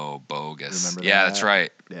 Oh, bogus. Remember Yeah, that? that's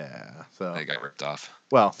right. Yeah, so. They got ripped off.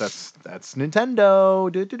 Well, that's Nintendo.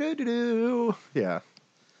 Yeah.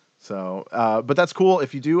 So, but that's cool.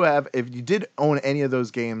 If you did own any of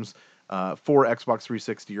those games for Xbox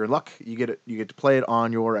 360, you're in luck. You get to play it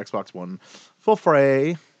on your Xbox One full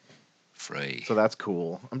free. Free. So that's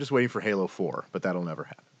cool. I'm just waiting for Halo 4, but that'll never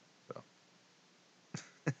happen.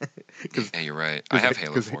 Yeah, you're right. I have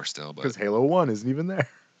Halo 'cause- 4 still, Because but Halo 1 isn't even there.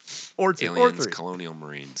 Or 2 or Aliens, 3. Colonial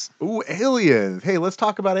Marines. Ooh, aliens. Hey, let's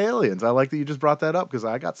talk about aliens. I like that you just brought that up because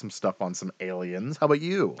I got some stuff on some aliens. How about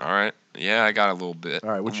you? All right. Yeah, I got a little bit. All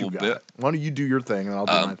right, what a you little got? bit. Why don't you do your thing and I'll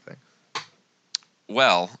do my thing?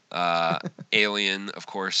 Well, Alien, of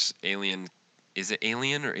course. Alien. Is it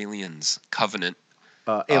Alien or Aliens? Covenant.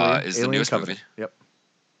 Alien is the Alien newest Covenant. movie. Yep.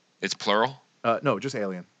 It's plural? No, just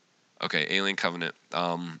Alien. Okay, Alien Covenant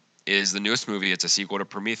is the newest movie. It's a sequel to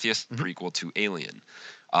Prometheus, Mm-hmm. prequel to Alien.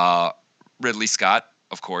 Ridley Scott,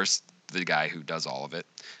 of course, the guy who does all of it.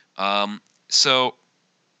 So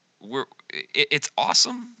it's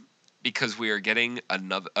awesome because we are getting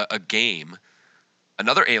another game,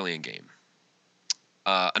 another Alien game,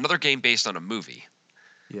 another game based on a movie,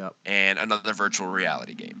 Yep. and another virtual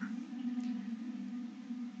reality game.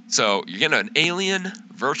 So you're getting an Alien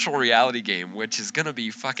virtual reality game, which is gonna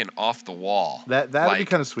be fucking off the wall. That'd be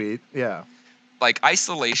kind of sweet. Yeah. Like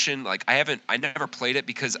Isolation. Like I never played it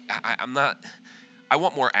because I'm not. I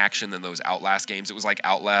want more action than those Outlast games. It was like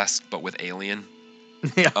Outlast but with Alien.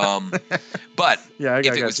 Yeah. But Yeah, if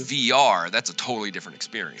it got was you. VR, that's a totally different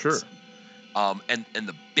experience. Sure. And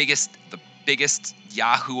the biggest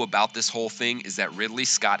Yahoo about this whole thing is that Ridley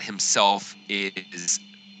Scott himself is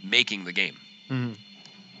making the game. Mhm.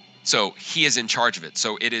 So he is in charge of it.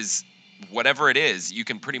 So it is whatever it is. You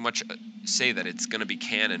can pretty much say that it's going to be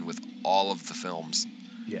canon with all of the films.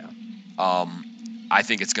 Yeah. I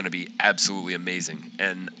think it's going to be absolutely amazing,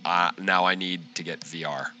 and now I need to get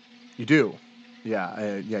VR. You do.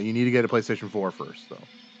 Yeah. Yeah. You need to get a PlayStation 4 first, though.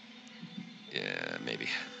 Yeah, maybe.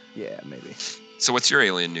 Yeah, maybe. So what's your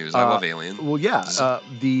Alien news? I love Alien. Well, yeah.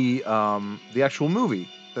 The actual movie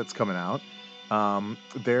that's coming out.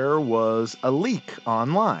 There was a leak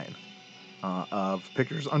online of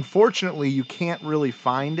pictures. Unfortunately, you can't really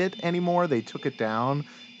find it anymore. They took it down.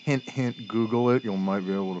 Hint, hint. Google it. You might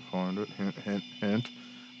be able to find it. Hint, hint, hint.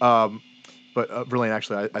 But Verlaine,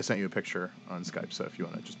 actually, I sent you a picture on Skype, so if you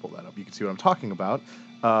want to just pull that up, you can see what I'm talking about.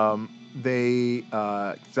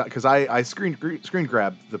 Because I screen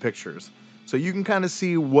grabbed the pictures, so you can kind of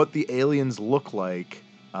see what the aliens look like.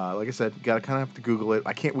 Like I said, gotta kind of have to Google it.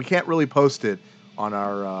 We can't really post it on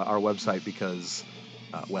our website because,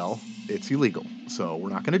 well, it's illegal. So we're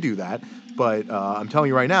not going to do that. But I'm telling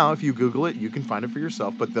you right now, if you Google it, you can find it for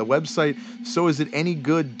yourself. But the website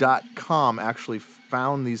soisitanygood.com actually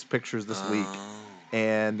found these pictures this week,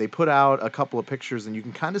 and they put out a couple of pictures, and you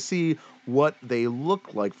can kind of see what they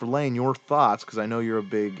look like. Verlaine, your thoughts, because I know you're a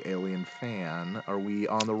big Alien fan. Are we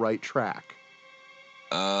on the right track?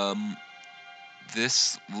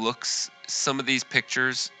 This looks. Some of these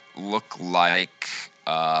pictures look like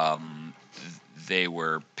they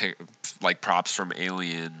were like props from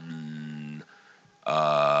Alien.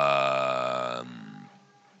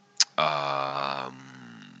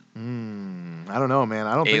 I don't know, man.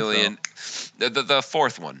 I don't Alien, think so. the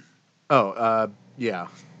fourth one. Oh, yeah.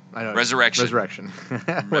 I know. Resurrection. Resurrection.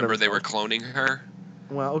 Remember they were cloning her?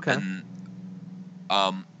 Well, okay. And,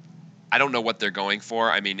 I don't know what they're going for.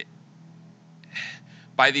 I mean,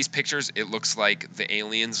 by these pictures, it looks like the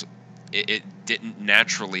aliens, it didn't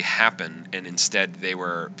naturally happen, and instead they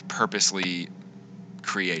were purposely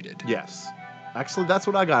created. Yes. Actually, that's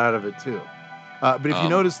what I got out of it, too. But if you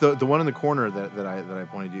notice the one in the corner that I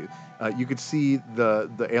pointed you, you could see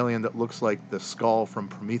the alien that looks like the skull from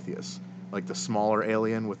Prometheus, like the smaller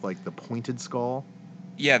alien with like the pointed skull.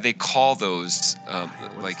 Yeah, they call those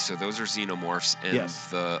so those are xenomorphs, and Yes.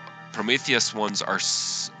 the Prometheus ones are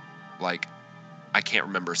like I can't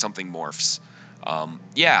remember something morphs.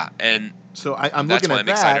 Yeah, and so I'm that's looking why at I'm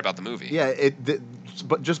that. excited about the movie. Yeah,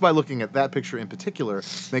 but just by looking at that picture in particular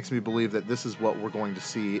makes me believe that this is what we're going to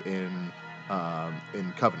see in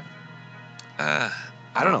Covenant. I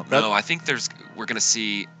don't know. No, I think we're gonna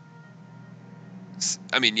see.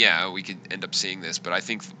 I mean, yeah, we could end up seeing this, but I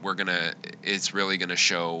think it's really gonna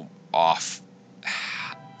show off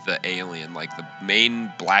the alien, like the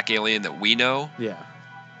main black alien that we know. Yeah.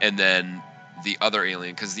 And then the other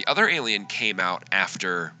alien, because the other alien came out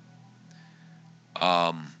after,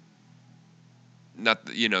 not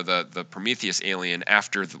the Prometheus alien,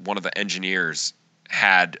 after one of the engineers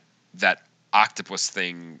had that octopus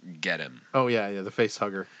thing get him. Oh yeah, the face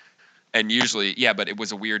hugger. And usually, yeah, but it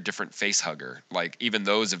was a weird, different face hugger. Like even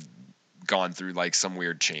those have gone through like some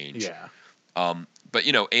weird change. Yeah. But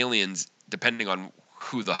aliens, depending on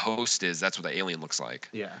who the host is, that's what the alien looks like.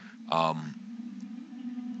 Yeah.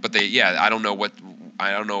 But I don't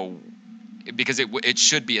know, because it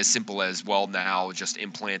should be as simple as, well, now just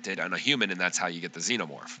implanted on a human, and that's how you get the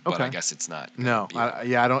xenomorph. But Okay. I guess it's not. No,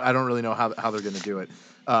 I don't really know how they're going to do it.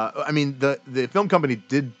 I mean, the film company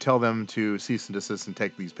did tell them to cease and desist and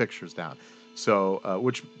take these pictures down. So,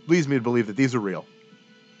 which leads me to believe that these are real.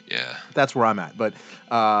 Yeah. That's where I'm at. But,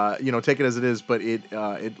 take it as it is. But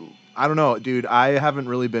I don't know, dude. I haven't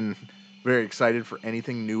really been very excited for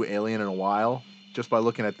anything new Alien in a while. Just by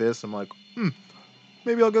looking at this, I'm like,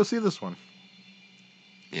 maybe I'll go see this one.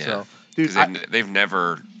 Yeah. So, dude, they've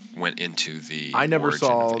never went into the I never origin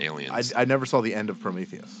saw of aliens. I never saw the end of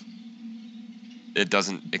Prometheus. It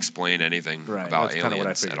doesn't explain anything Right, about that's kinda what I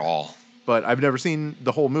aliens at figured. all. But I've never seen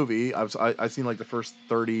the whole movie. I've seen like the first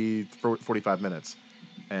 30, 45 minutes.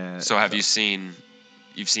 And So have you seen?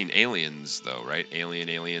 You've seen Aliens though, right?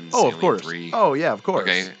 Aliens. Oh, of Alien course. 3. Oh, yeah, of course.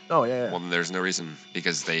 Okay. Oh, yeah. Well, then there's no reason,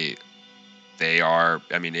 because they are.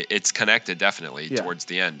 I mean, it's connected definitely Yeah. towards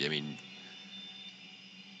the end. I mean,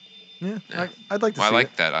 Yeah, Yeah. I'd like to I see like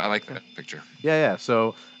it. that. I like that picture. Yeah.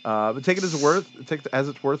 So, but take it as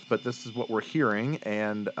it's worth. But this is what we're hearing,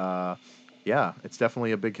 and yeah, it's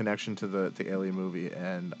definitely a big connection to the Alien movie,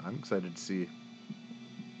 and I'm excited to see.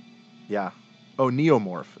 Yeah. Oh,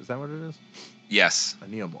 Neomorph. Is that what it is? Yes. A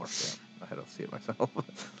Neomorph. Yeah, I had to see it myself.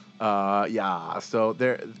 Yeah. So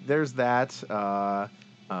there's that.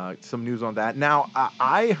 Some news on that. Now,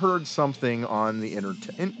 I heard something on the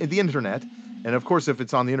internet, and of course, if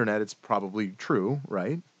it's on the internet, it's probably true,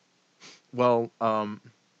 right? Well,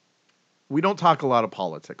 we don't talk a lot of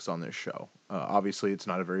politics on this show. Obviously, it's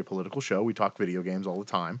not a very political show. We talk video games all the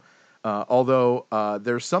time. Although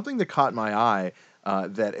there's something that caught my eye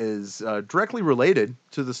that is directly related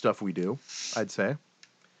to the stuff we do, I'd say.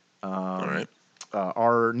 All right.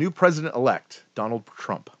 Our new president-elect, Donald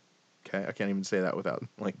Trump. Okay, I can't even say that without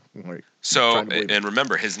So, trying to believe it. and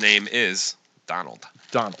remember, his name is Donald.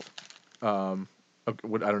 Donald. Okay,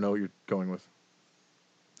 I don't know what you're going with.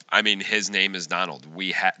 I mean, his name is Donald.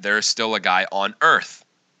 There's still a guy on Earth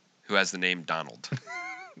who has the name Donald.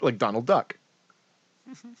 Like Donald Duck.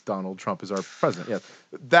 Donald Trump is our president. Yes,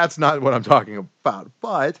 that's not what I'm talking about.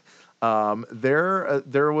 But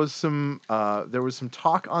there was some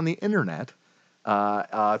talk on the internet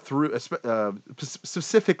through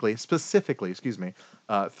specifically, excuse me,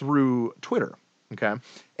 through Twitter. Okay,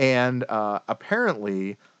 and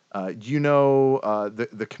apparently,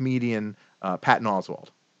 the comedian Patton Oswalt.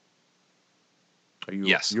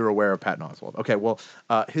 Yes. You're aware of Patton Oswalt. Okay, well,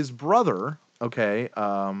 his brother. Okay,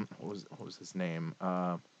 what was his name?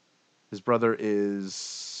 His brother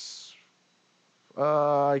is,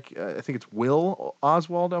 I think it's Will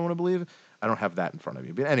Oswald. I want to believe. I don't have that in front of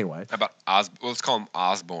me, but anyway. How about let's call him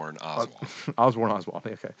Osborne Oswald. Osborne Oswald.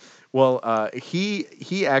 Okay. Well,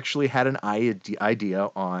 he actually had an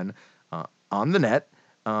idea on the net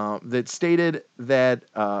that stated that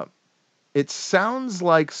it sounds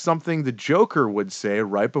like something the Joker would say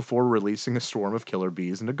right before releasing a storm of killer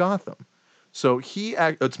bees into Gotham. So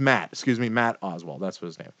it's Matt Oswald. That's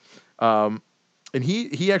his name. And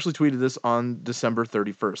he actually tweeted this on December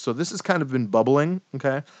 31st. So this has kind of been bubbling,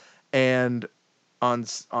 okay? And on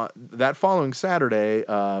that following Saturday,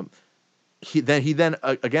 he then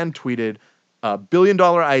again tweeted $1 billion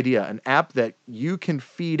idea, an app that you can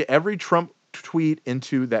feed every Trump tweet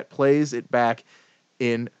into that plays it back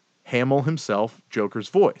in Hamill himself, Joker's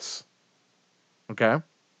voice. Okay?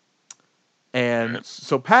 And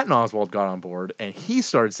so Patton Oswalt got on board, and he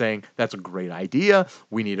started saying, that's a great idea.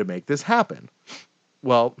 We need to make this happen.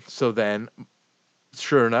 Well, so then,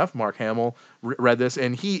 sure enough, Mark Hamill read this,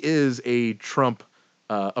 and he is a Trump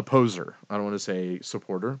opposer. I don't want to say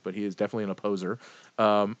supporter, but he is definitely an opposer.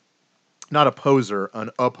 Not a poser, an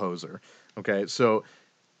opposer. Okay, so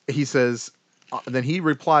he says, then he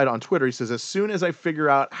replied on Twitter, he says, as soon as I figure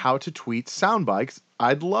out how to tweet sound bites,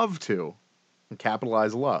 I'd love to. And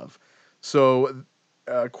capitalize love. So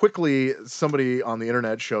quickly, somebody on the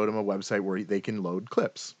internet showed him a website where they can load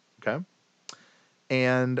clips. Okay,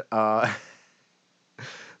 and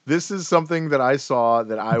this is something that I saw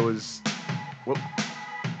that I was. Whoop. I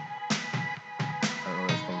don't know where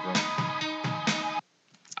that's coming from.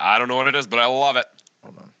 I don't know what it is, but I love it.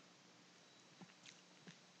 Hold on.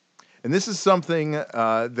 And this is something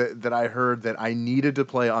that I heard that I needed to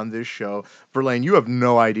play on this show. Verlaine, you have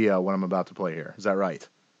no idea what I'm about to play here. Is that right?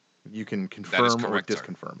 You can confirm correct, or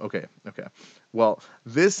disconfirm. Okay. Well,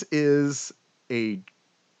 this is a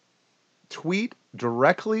tweet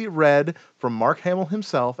directly read from Mark Hamill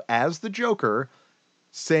himself as the Joker,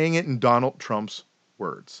 saying it in Donald Trump's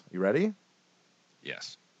words. You ready?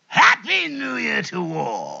 Yes. Happy New Year to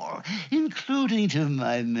all, including to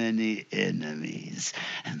my many enemies,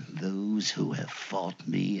 and those who have fought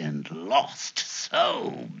me and lost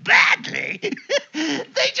so badly,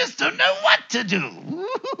 they just don't know what to do.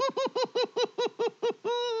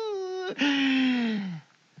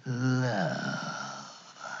 Love.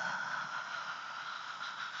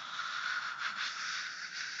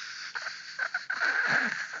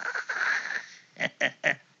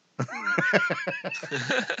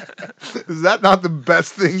 Is that not the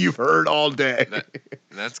best thing you've heard all day?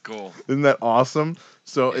 That's cool. Isn't that awesome?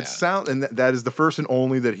 So Yeah. it sounds, and that is the first and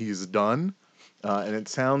only that he's done. And it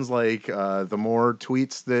sounds like the more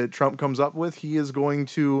tweets that Trump comes up with, he is going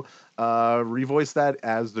to revoice that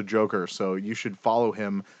as the Joker. So you should follow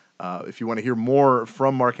him. If you want to hear more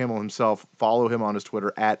from Mark Hamill himself, follow him on his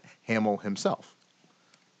Twitter at Hamill himself.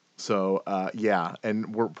 So, yeah,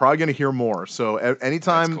 and we're probably going to hear more. So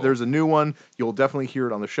anytime cool. there's a new one, you'll definitely hear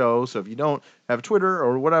it on the show. So if you don't have Twitter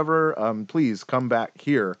or whatever, please come back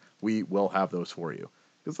here. We will have those for you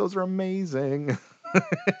because those are amazing.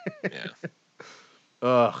 Yeah.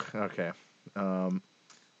 Ugh, okay. Yeah,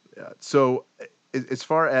 so as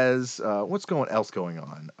far as what's else going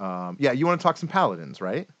on, yeah, you want to talk some Paladins,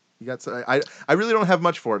 right? You got. I really don't have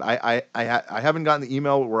much for it. I haven't gotten the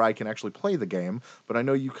email where I can actually play the game, but I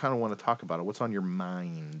know you kind of want to talk about it. What's on your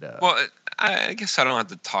mind? Well, I guess I don't have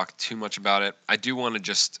to talk too much about it. I do want to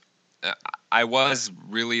just. I was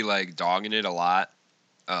really like dogging it a lot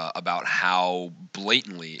about how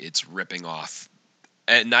blatantly it's ripping off.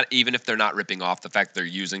 And not even if they're not ripping off, the fact they're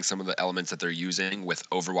using some of the elements that they're using with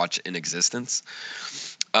Overwatch in existence.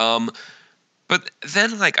 But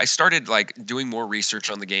then like I started like doing more research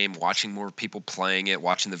on the game, watching more people playing it,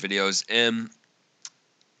 watching the videos, and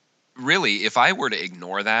really, if I were to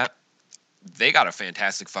ignore that, they got a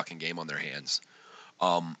fantastic fucking game on their hands.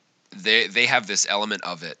 They have this element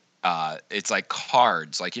of it. It's like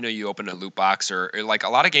cards, like you open a loot box or like a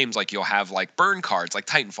lot of games, like you'll have like burn cards, like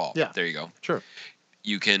Titanfall. Yeah. There you go. Sure.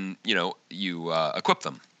 You can you equip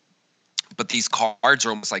them, but these cards are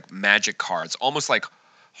almost like magic cards, almost like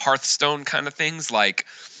Hearthstone kind of things. Like,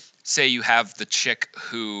 say you have the chick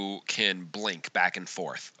who can blink back and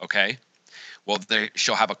forth. Okay. Well,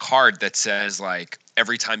 she'll have a card that says like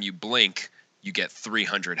every time you blink, you get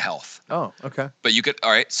 300 health. Oh, okay. But you could,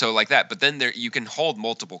 all right, so like that. But then you can hold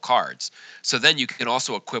multiple cards. So then you can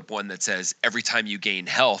also equip one that says every time you gain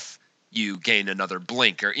health, you gain another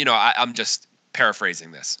blink. Or I'm just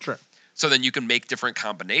paraphrasing this. Sure. So then you can make different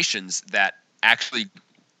combinations that actually,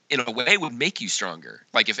 in a way, would make you stronger.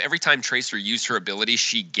 Like if every time Tracer used her ability,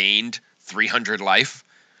 she gained 300 life.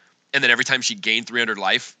 And then every time she gained 300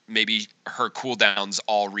 life, maybe her cooldowns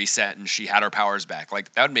all reset and she had her powers back.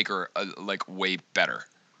 Like that would make her like way better.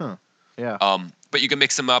 Huh. Yeah. But you can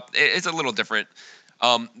mix them up. It's a little different.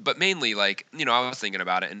 But mainly, like I was thinking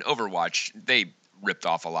about it. In Overwatch, they ripped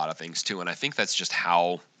off a lot of things too, and I think that's just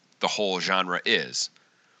how the whole genre is.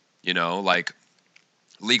 Like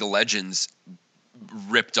League of Legends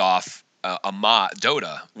ripped off a mod,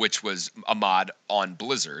 Dota, which was a mod on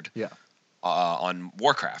Blizzard. Yeah. On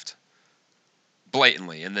Warcraft.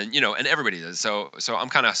 Blatantly, and then and everybody does. So I'm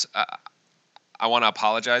kind of I want to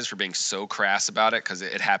apologize for being so crass about it because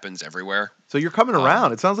it happens everywhere. So you're coming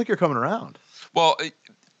around. It sounds like you're coming around. Well,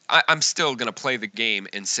 I'm still gonna play the game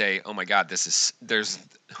and say, oh my god,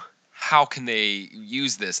 how can they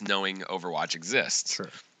use this knowing Overwatch exists? Sure.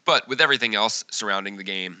 But with everything else surrounding the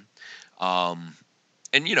game, and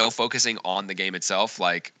focusing on the game itself,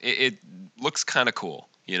 like it looks kind of cool.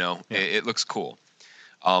 Yeah. It looks cool.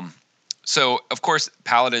 So, of course,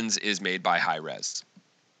 Paladins is made by Hi-Rez.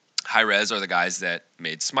 Hi-Rez are the guys that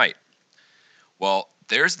made Smite. Well,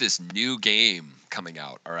 there's this new game coming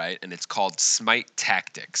out, all right? And it's called Smite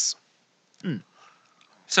Tactics.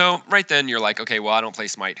 So, right then, you're like, okay, well, I don't play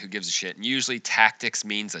Smite. Who gives a shit? And usually Tactics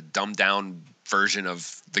means a dumbed-down version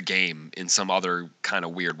of the game in some other kind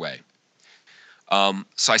of weird way.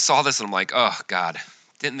 So I saw this, and I'm like, oh, God.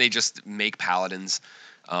 Didn't they just make Paladins?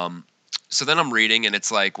 So then I'm reading, and it's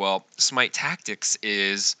like, well, Smite Tactics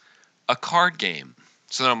is a card game.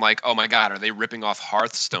 So then I'm like, oh my god, are they ripping off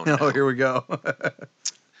Hearthstone now? Oh, here we go.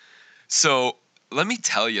 So let me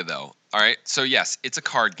tell you, though. All right, so yes, it's a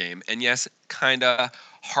card game, and yes, kind of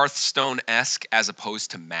Hearthstone-esque as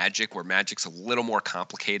opposed to Magic, where Magic's a little more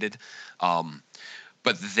complicated.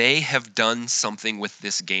 But they have done something with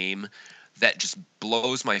this game that just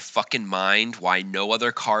blows my fucking mind why no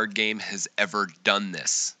other card game has ever done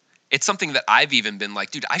this. It's something that I've even been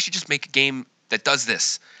like, dude, I should just make a game that does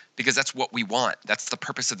this because that's what we want. That's the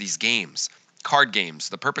purpose of these games. Card games,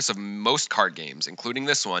 the purpose of most card games, including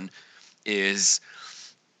this one, is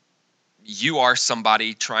you are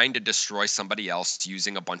somebody trying to destroy somebody else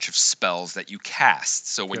using a bunch of spells that you cast.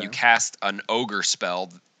 So when you cast an ogre spell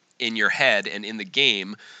in your head and in the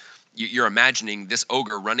game, you're imagining this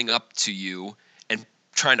ogre running up to you and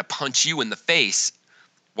trying to punch you in the face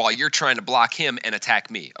while you're trying to block him and attack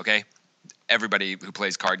me, okay? Everybody who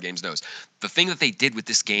plays card games knows. The thing that they did with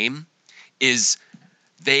this game is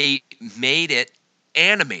they made it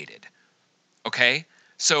animated, okay?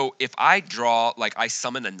 So if I draw, like I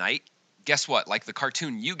summon a knight, guess what? Like the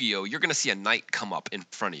cartoon Yu-Gi-Oh!, you're going to see a knight come up in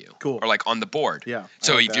front of you. Cool. Or like on the board. Yeah.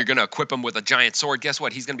 So if you're going to equip him with a giant sword, guess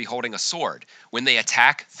what? He's going to be holding a sword. When they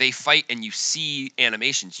attack, they fight, and you see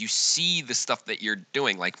animations. You see the stuff that you're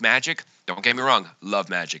doing. Like Magic, don't get me wrong, love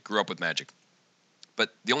Magic, grew up with Magic.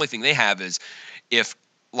 But the only thing they have is if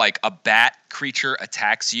like a bat creature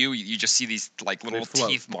attacks you, you just see these like little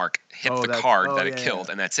teeth mark hit the card that it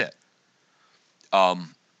killed, and that's it.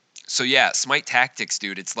 So yeah, Smite Tactics,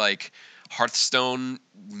 dude, it's like Hearthstone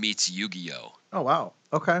meets Yu-Gi-Oh. Oh wow.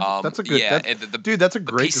 Okay. That's a good dude, that's a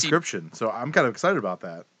great description. So I'm kind of excited about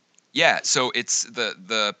that. Yeah, so it's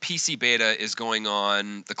the PC beta is going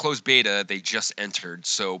on. The closed beta they just entered.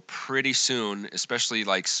 So pretty soon, especially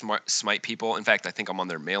like Smite people. In fact, I think I'm on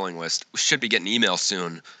their mailing list. We should be getting email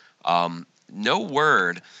soon. No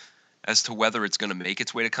word as to whether it's going to make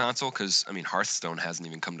its way to console because I mean Hearthstone hasn't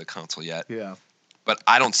even come to console yet. Yeah. But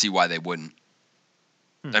I don't see why they wouldn't.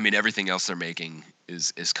 I mean, everything else they're making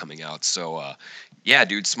is coming out. So, yeah,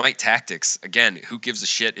 dude, Smite Tactics. Again, who gives a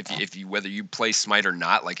shit if you whether you play Smite or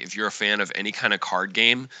not? Like, if you're a fan of any kind of card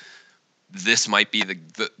game, this might be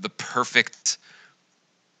the perfect.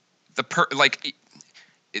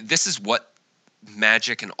 This is what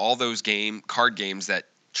Magic and all those card games that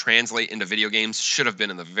translate into video games should have been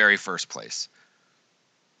in the very first place.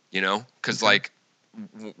 You know, because like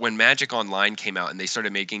when Magic Online came out and they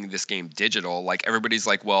started making this game digital, like everybody's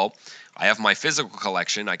like, well, I have my physical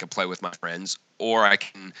collection I can play with my friends, or I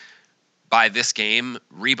can buy this game,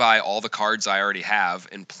 rebuy all the cards I already have,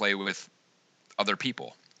 and play with other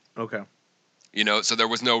people. Okay. You know, so there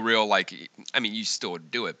was no real like. I mean, you still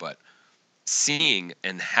would do it, but seeing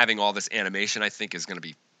and having all this animation, I think, is going to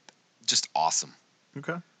be just awesome.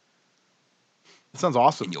 Okay. That sounds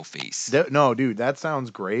awesome. In your face. No, dude, that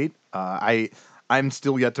sounds great. I'm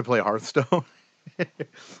still yet to play Hearthstone.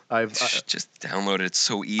 I've just downloaded it. It's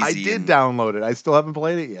so easy. I did download it. I still haven't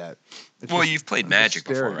played it yet. Well, you've played Magic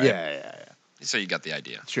before, right? Yeah. So you got the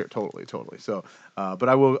idea. Sure, totally. So, but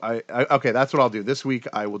I will. Okay, that's what I'll do this week.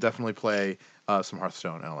 I will definitely play some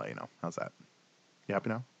Hearthstone, and I'll let you know. How's that? You happy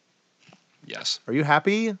now? Yes. Are you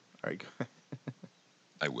happy? All right.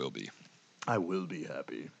 I will be. I will be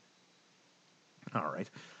happy. All right.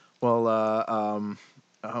 Well,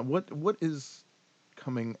 what is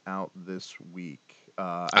coming out this week?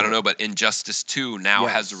 I don't know, but Injustice 2 now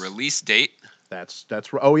has a release date. That's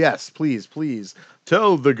right. Oh yes, please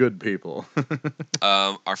tell the good people.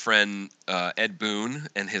 Our friend Ed Boon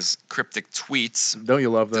and his cryptic tweets. Don't you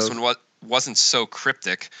love those? This one wasn't so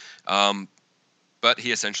cryptic, but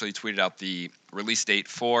he essentially tweeted out the release date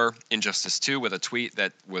for Injustice 2 with a tweet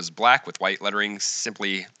that was black with white lettering,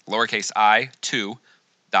 simply lowercase I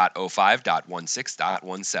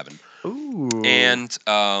 2.05.16.17. Ooh. And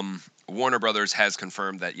Warner Brothers has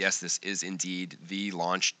confirmed that yes, this is indeed the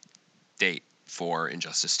launch date for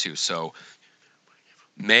Injustice 2. So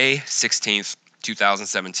May 16th,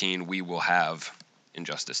 2017, we will have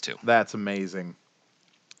Injustice 2. That's amazing.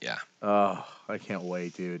 Yeah. Oh, I can't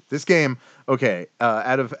wait, dude. This game, okay,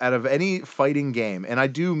 out of any fighting game, and I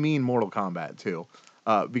do mean Mortal Kombat too,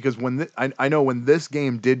 because when I know when this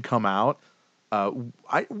game did come out,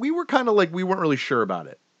 we were kind of like we weren't really sure about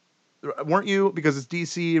it, weren't you? Because it's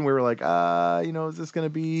DC, and we were like, is this gonna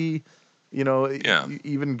be,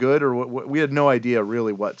 even good or what? We had no idea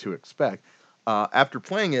really what to expect. After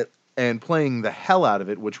playing it and playing the hell out of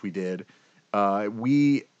it, which we did, I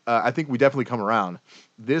think we definitely come around.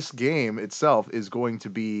 This game itself is going to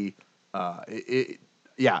be,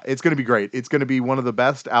 it's going to be great. It's going to be one of the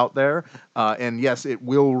best out there, and yes, it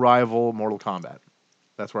will rival Mortal Kombat.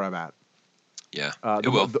 That's where I'm at. Yeah, it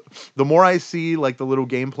will. The more I see, like the little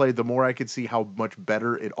gameplay, the more I could see how much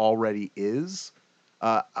better it already is.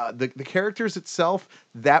 The characters itself,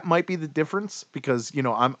 that might be the difference because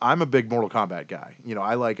I'm a big Mortal Kombat guy.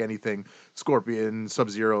 I like anything Scorpion,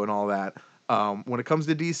 Sub-Zero, and all that. When it comes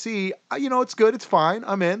to DC, it's good, it's fine,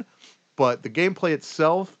 I'm in. But the gameplay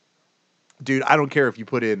itself, dude, I don't care if you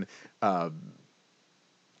put in,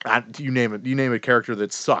 you name a character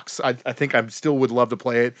that sucks. I think I still would love to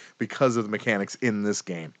play it because of the mechanics in this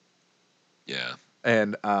game. Yeah,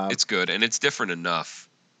 and it's good, and it's different enough.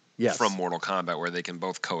 Yes. From Mortal Kombat where they can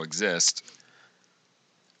both coexist.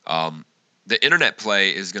 The internet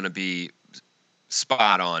play is going to be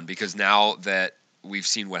spot on because now that we've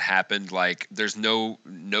seen what happened, like there's no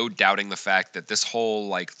doubting the fact that this whole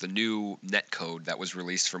like the new netcode that was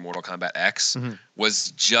released for Mortal Kombat X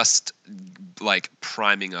was just like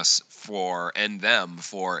priming us for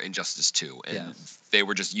Injustice 2, and they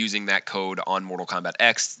were just using that code on Mortal Kombat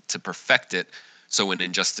X to perfect it. So when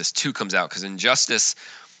Injustice 2 comes out, because Injustice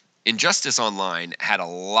Online had a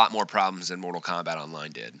lot more problems than Mortal Kombat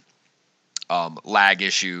Online did. Lag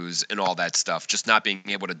issues and all that stuff, just not being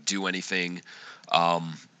able to do anything.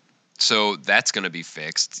 So that's going to be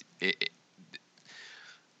fixed.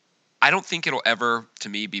 I don't think it'll ever, to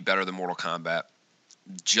me, be better than Mortal Kombat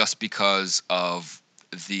just because of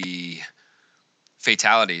the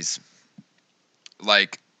fatalities.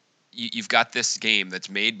 Like, you've got this game that's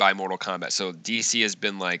made by Mortal Kombat. So DC has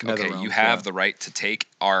been like, okay, you have the right to take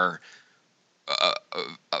our,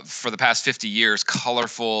 for the past 50 years,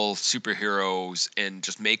 colorful superheroes and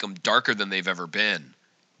just make them darker than they've ever been.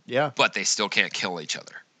 Yeah. But they still can't kill each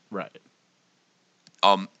other. Right.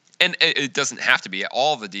 And it doesn't have to be.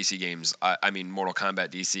 All the DC games, I mean, Mortal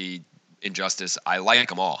Kombat, DC, Injustice, I like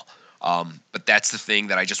them all. But that's the thing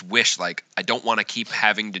that I just wish, like, I don't want to keep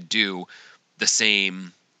having to do the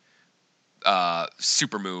same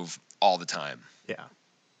super move all the time. Yeah.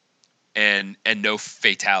 And no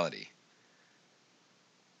fatality.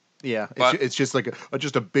 Yeah, it's just like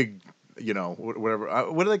just a big,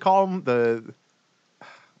 whatever. What do they call them? The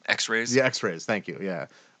X-rays. Yeah, X-rays. Thank you. Yeah,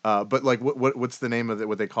 but like, what's the name of it?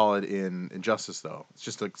 What they call it in Injustice though? It's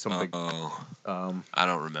just like some big. I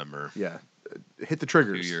don't remember. Yeah, hit the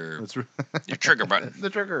triggers. your Let's your trigger button. the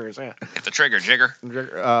triggers. Yeah. Hit the trigger, Jigger.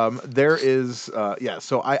 There is, yeah.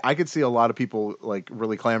 So I could see a lot of people like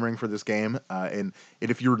really clamoring for this game, and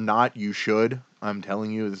if you're not, you should. I'm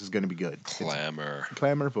telling you, this is going to be good.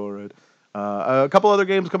 Clamor For it. A couple other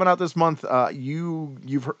games coming out this month. You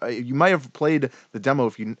might have played the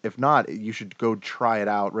demo. If not, you should go try it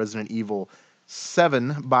out. Resident Evil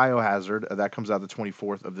 7 Biohazard, that comes out the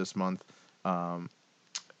 24th of this month,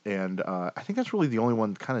 and I think that's really the only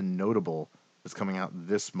one kind of notable that's coming out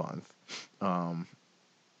this month.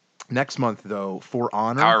 Next month though, For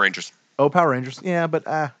Honor. Power Rangers. Oh, Power Rangers. Yeah, but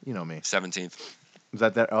you know me. 17th. Is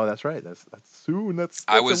that? Oh, that's right. That's soon. That's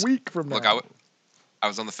I was a week from now. Look, I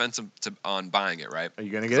was on the fence on buying it. Right? Are you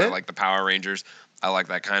gonna get it? I like the Power Rangers. I like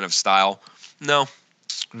that kind of style. No,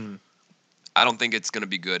 I don't think it's gonna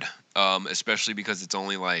be good. Especially because it's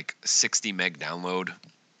only like 60 meg download.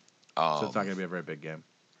 So it's not gonna be a very big game.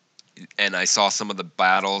 And I saw some of the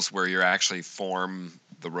battles where you actually form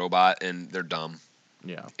the robot, and they're dumb.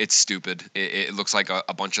 Yeah. It's stupid. It looks like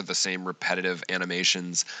a bunch of the same repetitive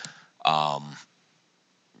animations.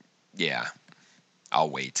 Yeah, I'll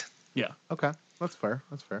wait. Yeah. Okay. That's fair.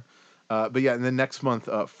 But yeah, and then next month,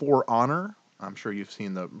 For Honor. I'm sure you've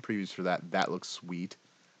seen the previews for that. That looks sweet.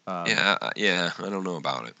 Yeah. I don't know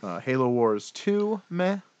about it. Halo Wars 2,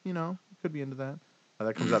 meh. You know, could be into that.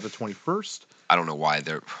 That comes out the 21st. I don't know why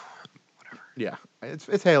they're. Whatever. Yeah,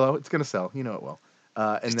 it's Halo. It's gonna sell. You know it will.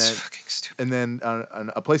 It's fucking stupid. And then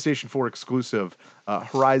a PlayStation 4 exclusive,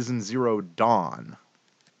 Horizon Zero Dawn.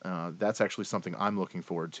 That's actually something I'm looking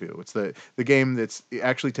forward to. It's the game it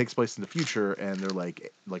actually takes place in the future, and they're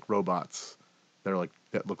like robots. That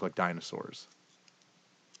look like dinosaurs.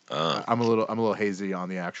 I'm a little hazy on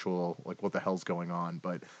the actual like what the hell's going on,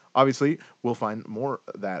 but obviously we'll find more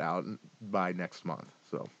of that out by next month.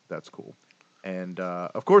 So that's cool. And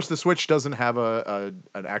of course, the Switch doesn't have an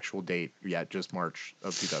actual date yet, just March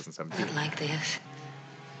of 2017. Not like this.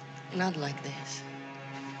 Not like this.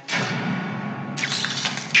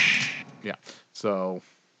 Yeah, so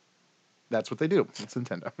that's what they do. It's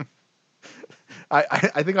Nintendo.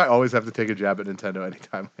 I think I always have to take a jab at Nintendo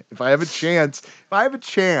anytime. If I have a chance,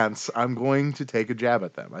 I'm going to take a jab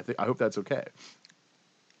at them. I hope that's okay.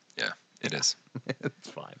 Yeah, it is. It's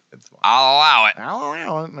fine. I'll allow it.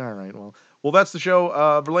 All right. Well, that's the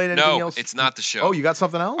show. Verlaine, anything else? No, it's not the show. Oh, you got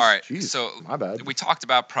something else? All right. Jeez, So my bad. we talked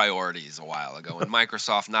about priorities a while ago, and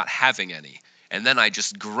Microsoft not having any. And then I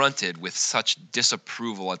just grunted with such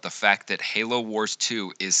disapproval at the fact that Halo Wars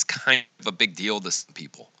 2 is kind of a big deal to some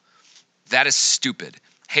people. That is stupid.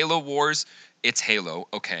 Halo Wars, it's Halo,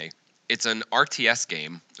 okay. It's an RTS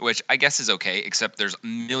game, which I guess is okay, except there's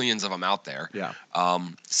millions of them out there. Yeah.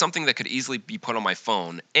 Something that could easily be put on my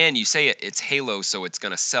phone. And you say it's Halo, so it's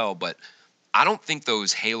going to sell, but I don't think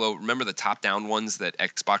those Halo, remember the top-down ones that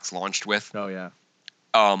Xbox launched with? Oh, yeah.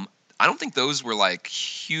 I don't think those were, like,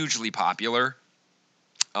 hugely popular.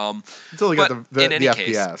 Until they got the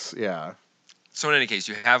FPS, yeah. So in any case,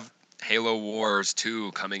 you have Halo Wars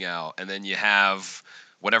 2 coming out, and then you have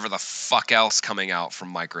whatever the fuck else coming out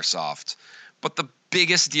from Microsoft. But the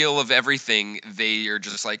biggest deal of everything, they are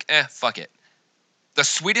just like, fuck it. The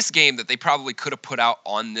sweetest game that they probably could have put out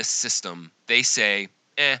on this system, they say,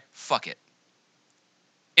 fuck it.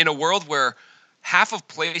 In a world where half of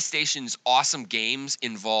PlayStation's awesome games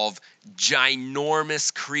involve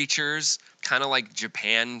ginormous creatures, kind of like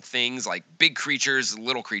Japan things, like big creatures,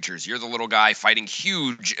 little creatures. You're the little guy fighting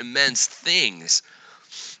huge, immense things.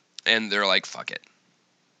 And they're like, fuck it.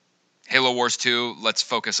 Halo Wars 2, let's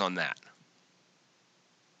focus on that.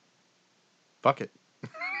 Fuck it.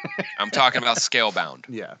 I'm talking about Scalebound.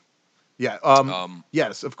 Yeah. Yeah.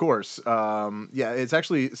 Yes, of course. Yeah, it's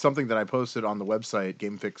actually something that I posted on the website,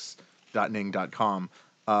 gamefix.ning.com.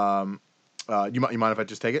 You mind if I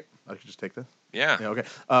just take it? I could just take this? Yeah. Okay.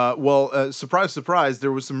 Well, surprise, surprise,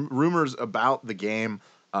 there was some rumors about the game,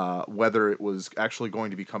 whether it was actually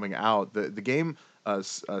going to be coming out. The game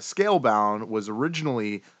Scalebound was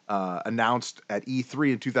originally announced at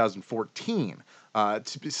E3 in 2014,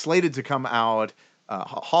 to be slated to come out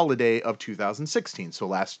holiday of 2016, so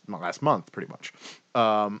last month, pretty much.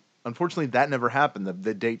 Unfortunately, that never happened.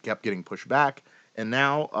 The date kept getting pushed back, and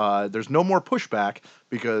now there's no more pushback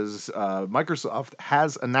because Microsoft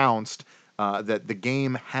has announced that the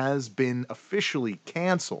game has been officially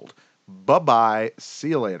canceled. Bye-bye, see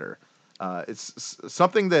you later. It's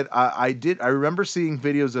something that I remember seeing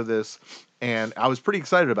videos of this, and I was pretty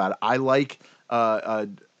excited about it. I like a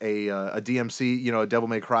DMC, a Devil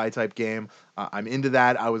May Cry type game. I'm into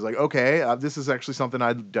that. I was like, okay, this is actually something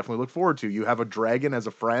I definitely look forward to. You have a dragon as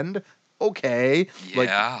a friend. okay.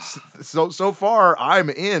 Yeah. So far I'm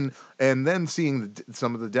in, and then seeing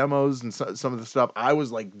some of the demos and some of the stuff, I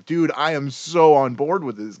was like, dude, I am so on board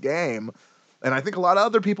with this game. And I think a lot of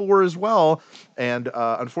other people were as well. And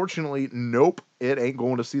unfortunately, nope, it ain't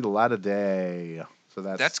going to see the light of day. So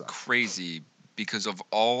That's crazy because of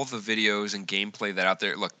all the videos and gameplay that out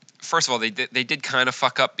there. Look, first of all, they did kind of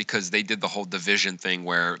fuck up because they did the whole Division thing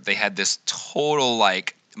where they had this total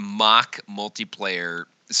like mock multiplayer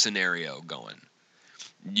scenario going.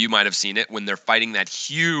 You might have seen it when they're fighting that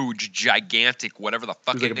huge, gigantic, whatever the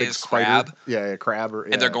fuck It was like it a big is, spider. crab. Yeah, crab. Or,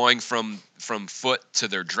 yeah. And they're going from foot to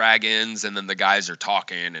their dragons, and then the guys are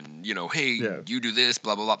talking, and hey, you do this,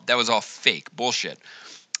 blah blah blah. That was all fake bullshit.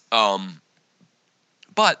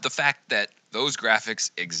 But the fact that those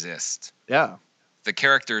graphics exist, Yeah. the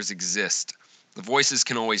characters exist, the voices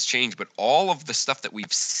can always change, but all of the stuff that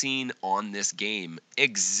we've seen on this game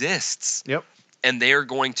exists. Yep. And they're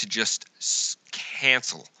going to just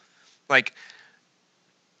cancel. Like,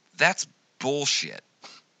 that's bullshit.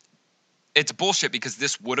 It's bullshit because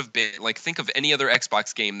this would have been, like, think of any other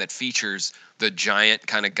Xbox game that features the giant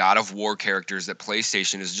kind of God of War characters that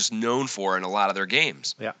PlayStation is just known for in a lot of their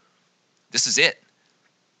games. Yeah. This is it.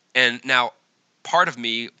 And now, part of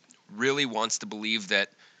me really wants to believe that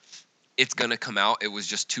it's going to come out. It was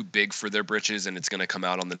just too big for their britches, and it's going to come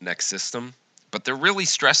out on the next system. But they're really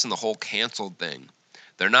stressing the whole canceled thing.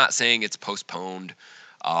 They're not saying it's postponed.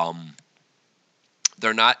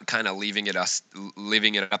 They're not kind of leaving it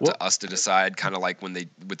up to us to decide, kind of like when they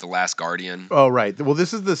with The Last Guardian. Oh, right. Well,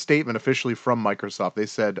 this is the statement officially from Microsoft. They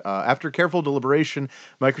said, after careful deliberation,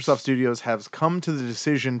 Microsoft Studios has come to the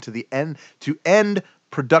decision to end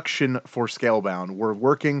production for Scalebound. We're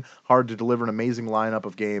working hard to deliver an amazing lineup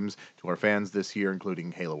of games to our fans this year,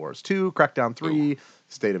 including Halo Wars 2, Crackdown 3,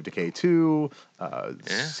 State of Decay 2,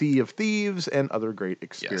 Sea of Thieves, and other great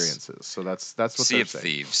experiences. Yes. So that's what Sea they're of saying.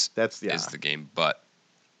 Thieves is the game. But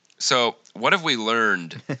so what have we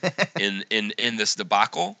learned in this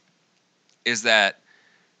debacle is that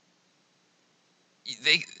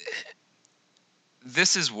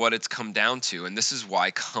this is what it's come down to, and this is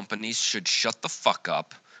why companies should shut the fuck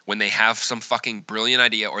up when they have some fucking brilliant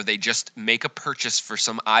idea, or they just make a purchase for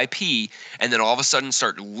some IP and then all of a sudden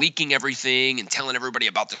start leaking everything and telling everybody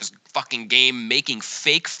about this fucking game, making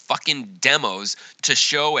fake fucking demos to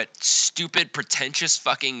show at stupid, pretentious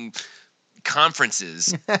fucking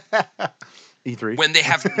conferences E3 when they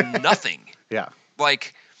have nothing. Yeah.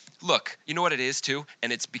 Like, look, you know what it is too?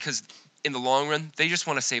 And it's because in the long run, they just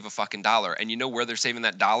want to save a fucking dollar. And you know where they're saving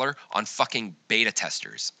that dollar? On fucking beta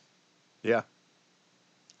testers. Yeah.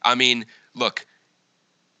 I mean, look,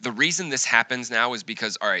 the reason this happens now is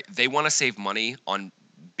because, all right, they want to save money on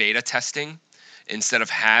beta testing instead of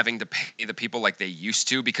having to pay the people like they used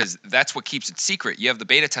to, because that's what keeps it secret. You have the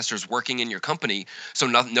beta testers working in your company, so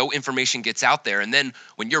no information gets out there. And then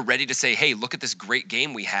when you're ready to say, hey, look at this great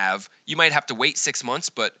game we have, you might have to wait 6 months,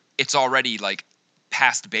 but it's already like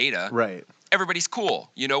past beta. Right. Everybody's cool.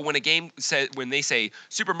 When they say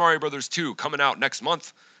Super Mario Brothers 2 coming out next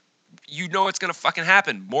month, you know it's gonna fucking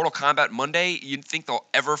happen. Mortal Kombat Monday, you'd think they'll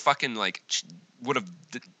ever fucking would have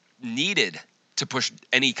needed to push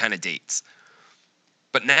any kind of dates.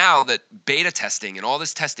 But now that beta testing and all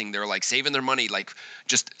this testing, they're like saving their money, like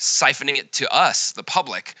just siphoning it to us, the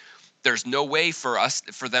public. There's no way for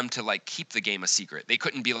them to like keep the game a secret. They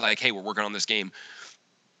couldn't be like, hey, we're working on this game,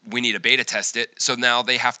 we need to beta test it. So now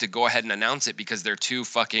they have to go ahead and announce it because they're too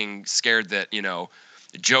fucking scared that,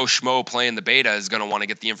 Joe Schmo playing the beta is going to want to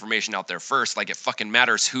get the information out there first. Like, it fucking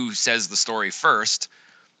matters who says the story first,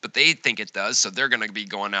 but they think it does, so they're going to be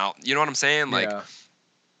going out. You know what I'm saying? Like,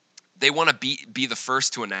 they want to be the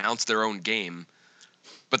first to announce their own game,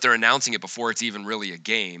 but they're announcing it before it's even really a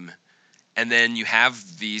game. And then you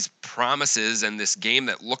have these promises and this game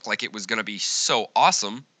that looked like it was going to be so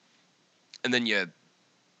awesome, and then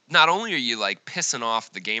not only are you like pissing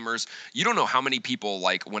off the gamers, you don't know how many people,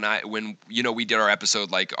 like when we did our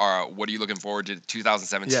episode, like what are you looking forward to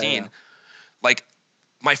 2017? Like,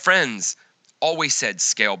 my friends always said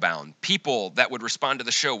Scalebound. People that would respond to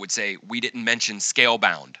the show would say, we didn't mention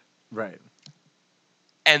Scalebound. Right.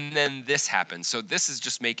 And then this happened. So this is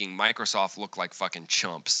just making Microsoft look like fucking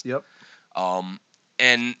chumps. Yep.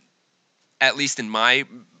 And at least in my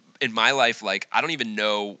life, like, I don't even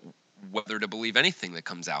know whether to believe anything that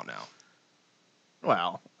comes out now.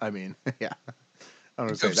 Well, I mean, yeah. I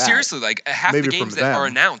don't say that. Seriously, like, half Maybe the games that are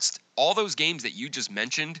announced, all those games that you just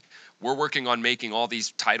mentioned, we're working on making all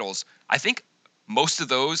these titles. I think most of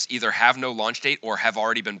those either have no launch date or have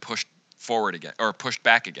already been pushed forward again or pushed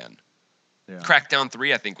back again. Yeah. Crackdown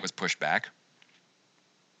 3, I think, was pushed back.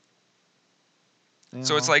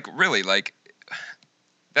 So it's like, really, like,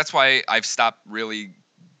 that's why I've stopped really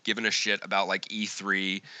giving a shit about like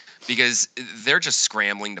E3, because they're just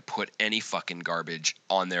scrambling to put any fucking garbage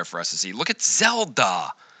on there for us to see. Look at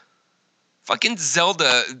Zelda. Fucking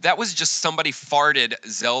Zelda. That was just somebody farted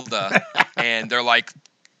Zelda and they're like,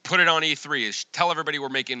 put it on E3. Tell everybody we're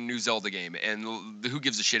making a new Zelda game. And who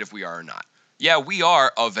gives a shit if we are or not? Yeah, we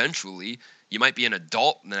are eventually. You might be an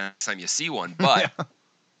adult the next time you see one, but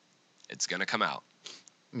it's going to come out.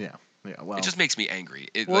 Yeah. Yeah, well, it just makes me angry.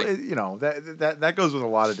 That goes with a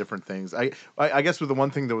lot of different things. I guess with the one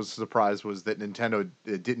thing that was a surprise was that Nintendo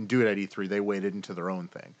didn't do it at E3. They waited into their own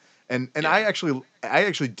thing, and yeah. I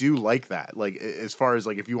actually do like that. Like, as far as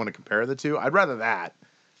like, if you want to compare the two, I'd rather that.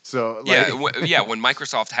 So like, yeah, when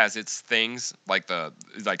Microsoft has its things like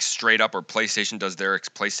straight up, or PlayStation does their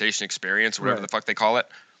PlayStation Experience, or whatever the fuck they call it.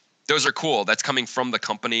 Those are cool. That's coming from the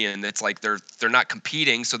company, and it's like they're not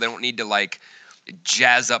competing, so they don't need to like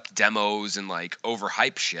jazz up demos and like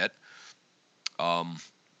overhype shit. I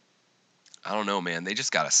don't know, man. They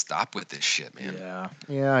just gotta stop with this shit, man.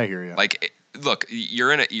 Yeah, I hear you. Like, look,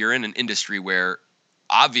 you're in an industry where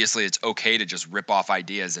obviously it's okay to just rip off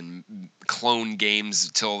ideas and clone games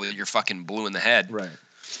until you're fucking blue in the head. Right.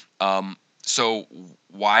 So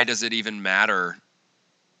why does it even matter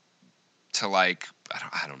to like?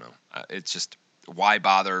 I don't know. It's just. Why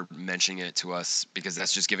bother mentioning it to us? Because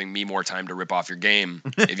that's just giving me more time to rip off your game,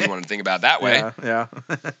 if you want to think about it that way. Yeah.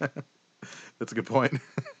 That's a good point.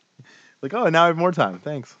 Like, oh, now I have more time.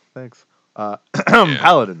 Thanks.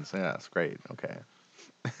 Paladins. Yeah, that's great. Okay.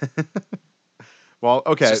 Well,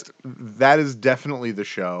 okay. That is definitely the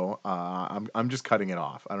show. I'm just cutting it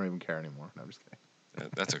off. I don't even care anymore. No, I'm just kidding.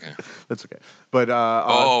 That's okay. That's okay. But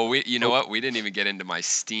you know what? We didn't even get into my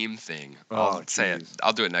Steam thing. I'll say it.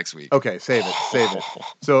 I'll do it next week. Okay, save it.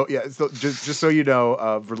 So yeah, so just so you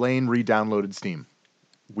know, Verlaine re-downloaded Steam.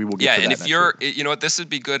 We will get to that. Yeah, and next if you're, week. you know what, this would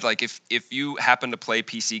be good. Like if you happen to play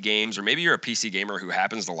PC games, or maybe you're a PC gamer who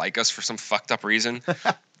happens to like us for some fucked up reason,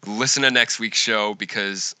 listen to next week's show,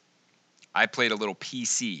 because I played a little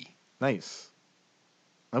PC. Nice.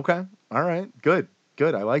 Okay. All right. Good.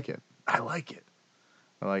 I like it.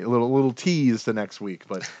 I like a little tease to next week,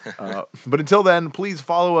 but until then, please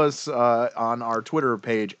follow us on our Twitter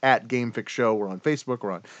page at GameFixShow. We're on Facebook.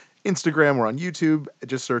 We're on Instagram. We're on YouTube.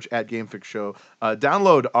 Just search at GameFixShow.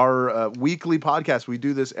 Download our weekly podcast. We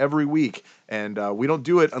do this every week, and we don't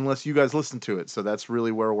do it unless you guys listen to it. So that's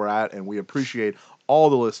really where we're at, and we appreciate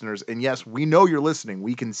all the listeners. And yes, we know you're listening.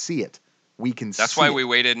 We can see it. That's why we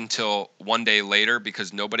waited until one day later,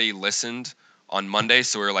 because nobody listened on Monday,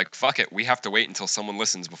 so we were like, fuck it, we have to wait until someone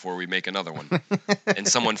listens before we make another one. And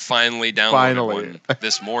someone finally downloaded one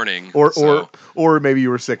this morning. Or maybe you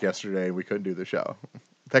were sick yesterday and we couldn't do the show.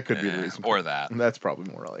 That could be the reason. Or that. That's probably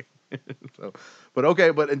more like.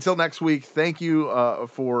 But until next week, thank you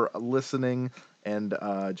for listening. And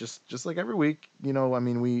just like every week, you know, I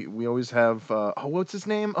mean, we always have what's his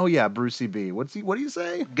name? Oh yeah, Brucey B. What do you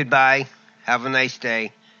say? Goodbye. Have a nice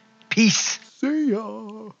day. Peace. See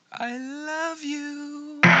ya. I love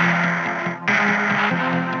you.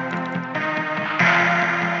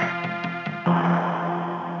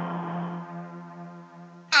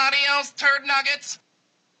 Adios, turd nuggets.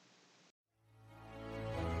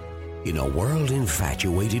 In a world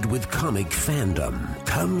infatuated with comic fandom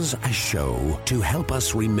comes a show to help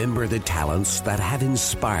us remember the talents that have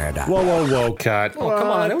inspired us. Whoa, cut. Oh, come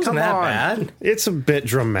on, it wasn't that bad. It's a bit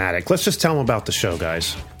dramatic. Let's just tell them about the show,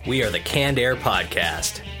 guys. We are the Canned Air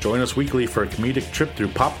Podcast. Join us weekly for a comedic trip through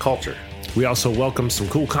pop culture. We also welcome some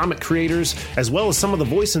cool comic creators, as well as some of the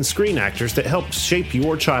voice and screen actors that helped shape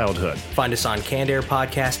your childhood. Find us on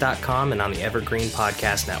cannedairpodcast.com and on the Evergreen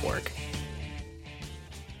Podcast Network.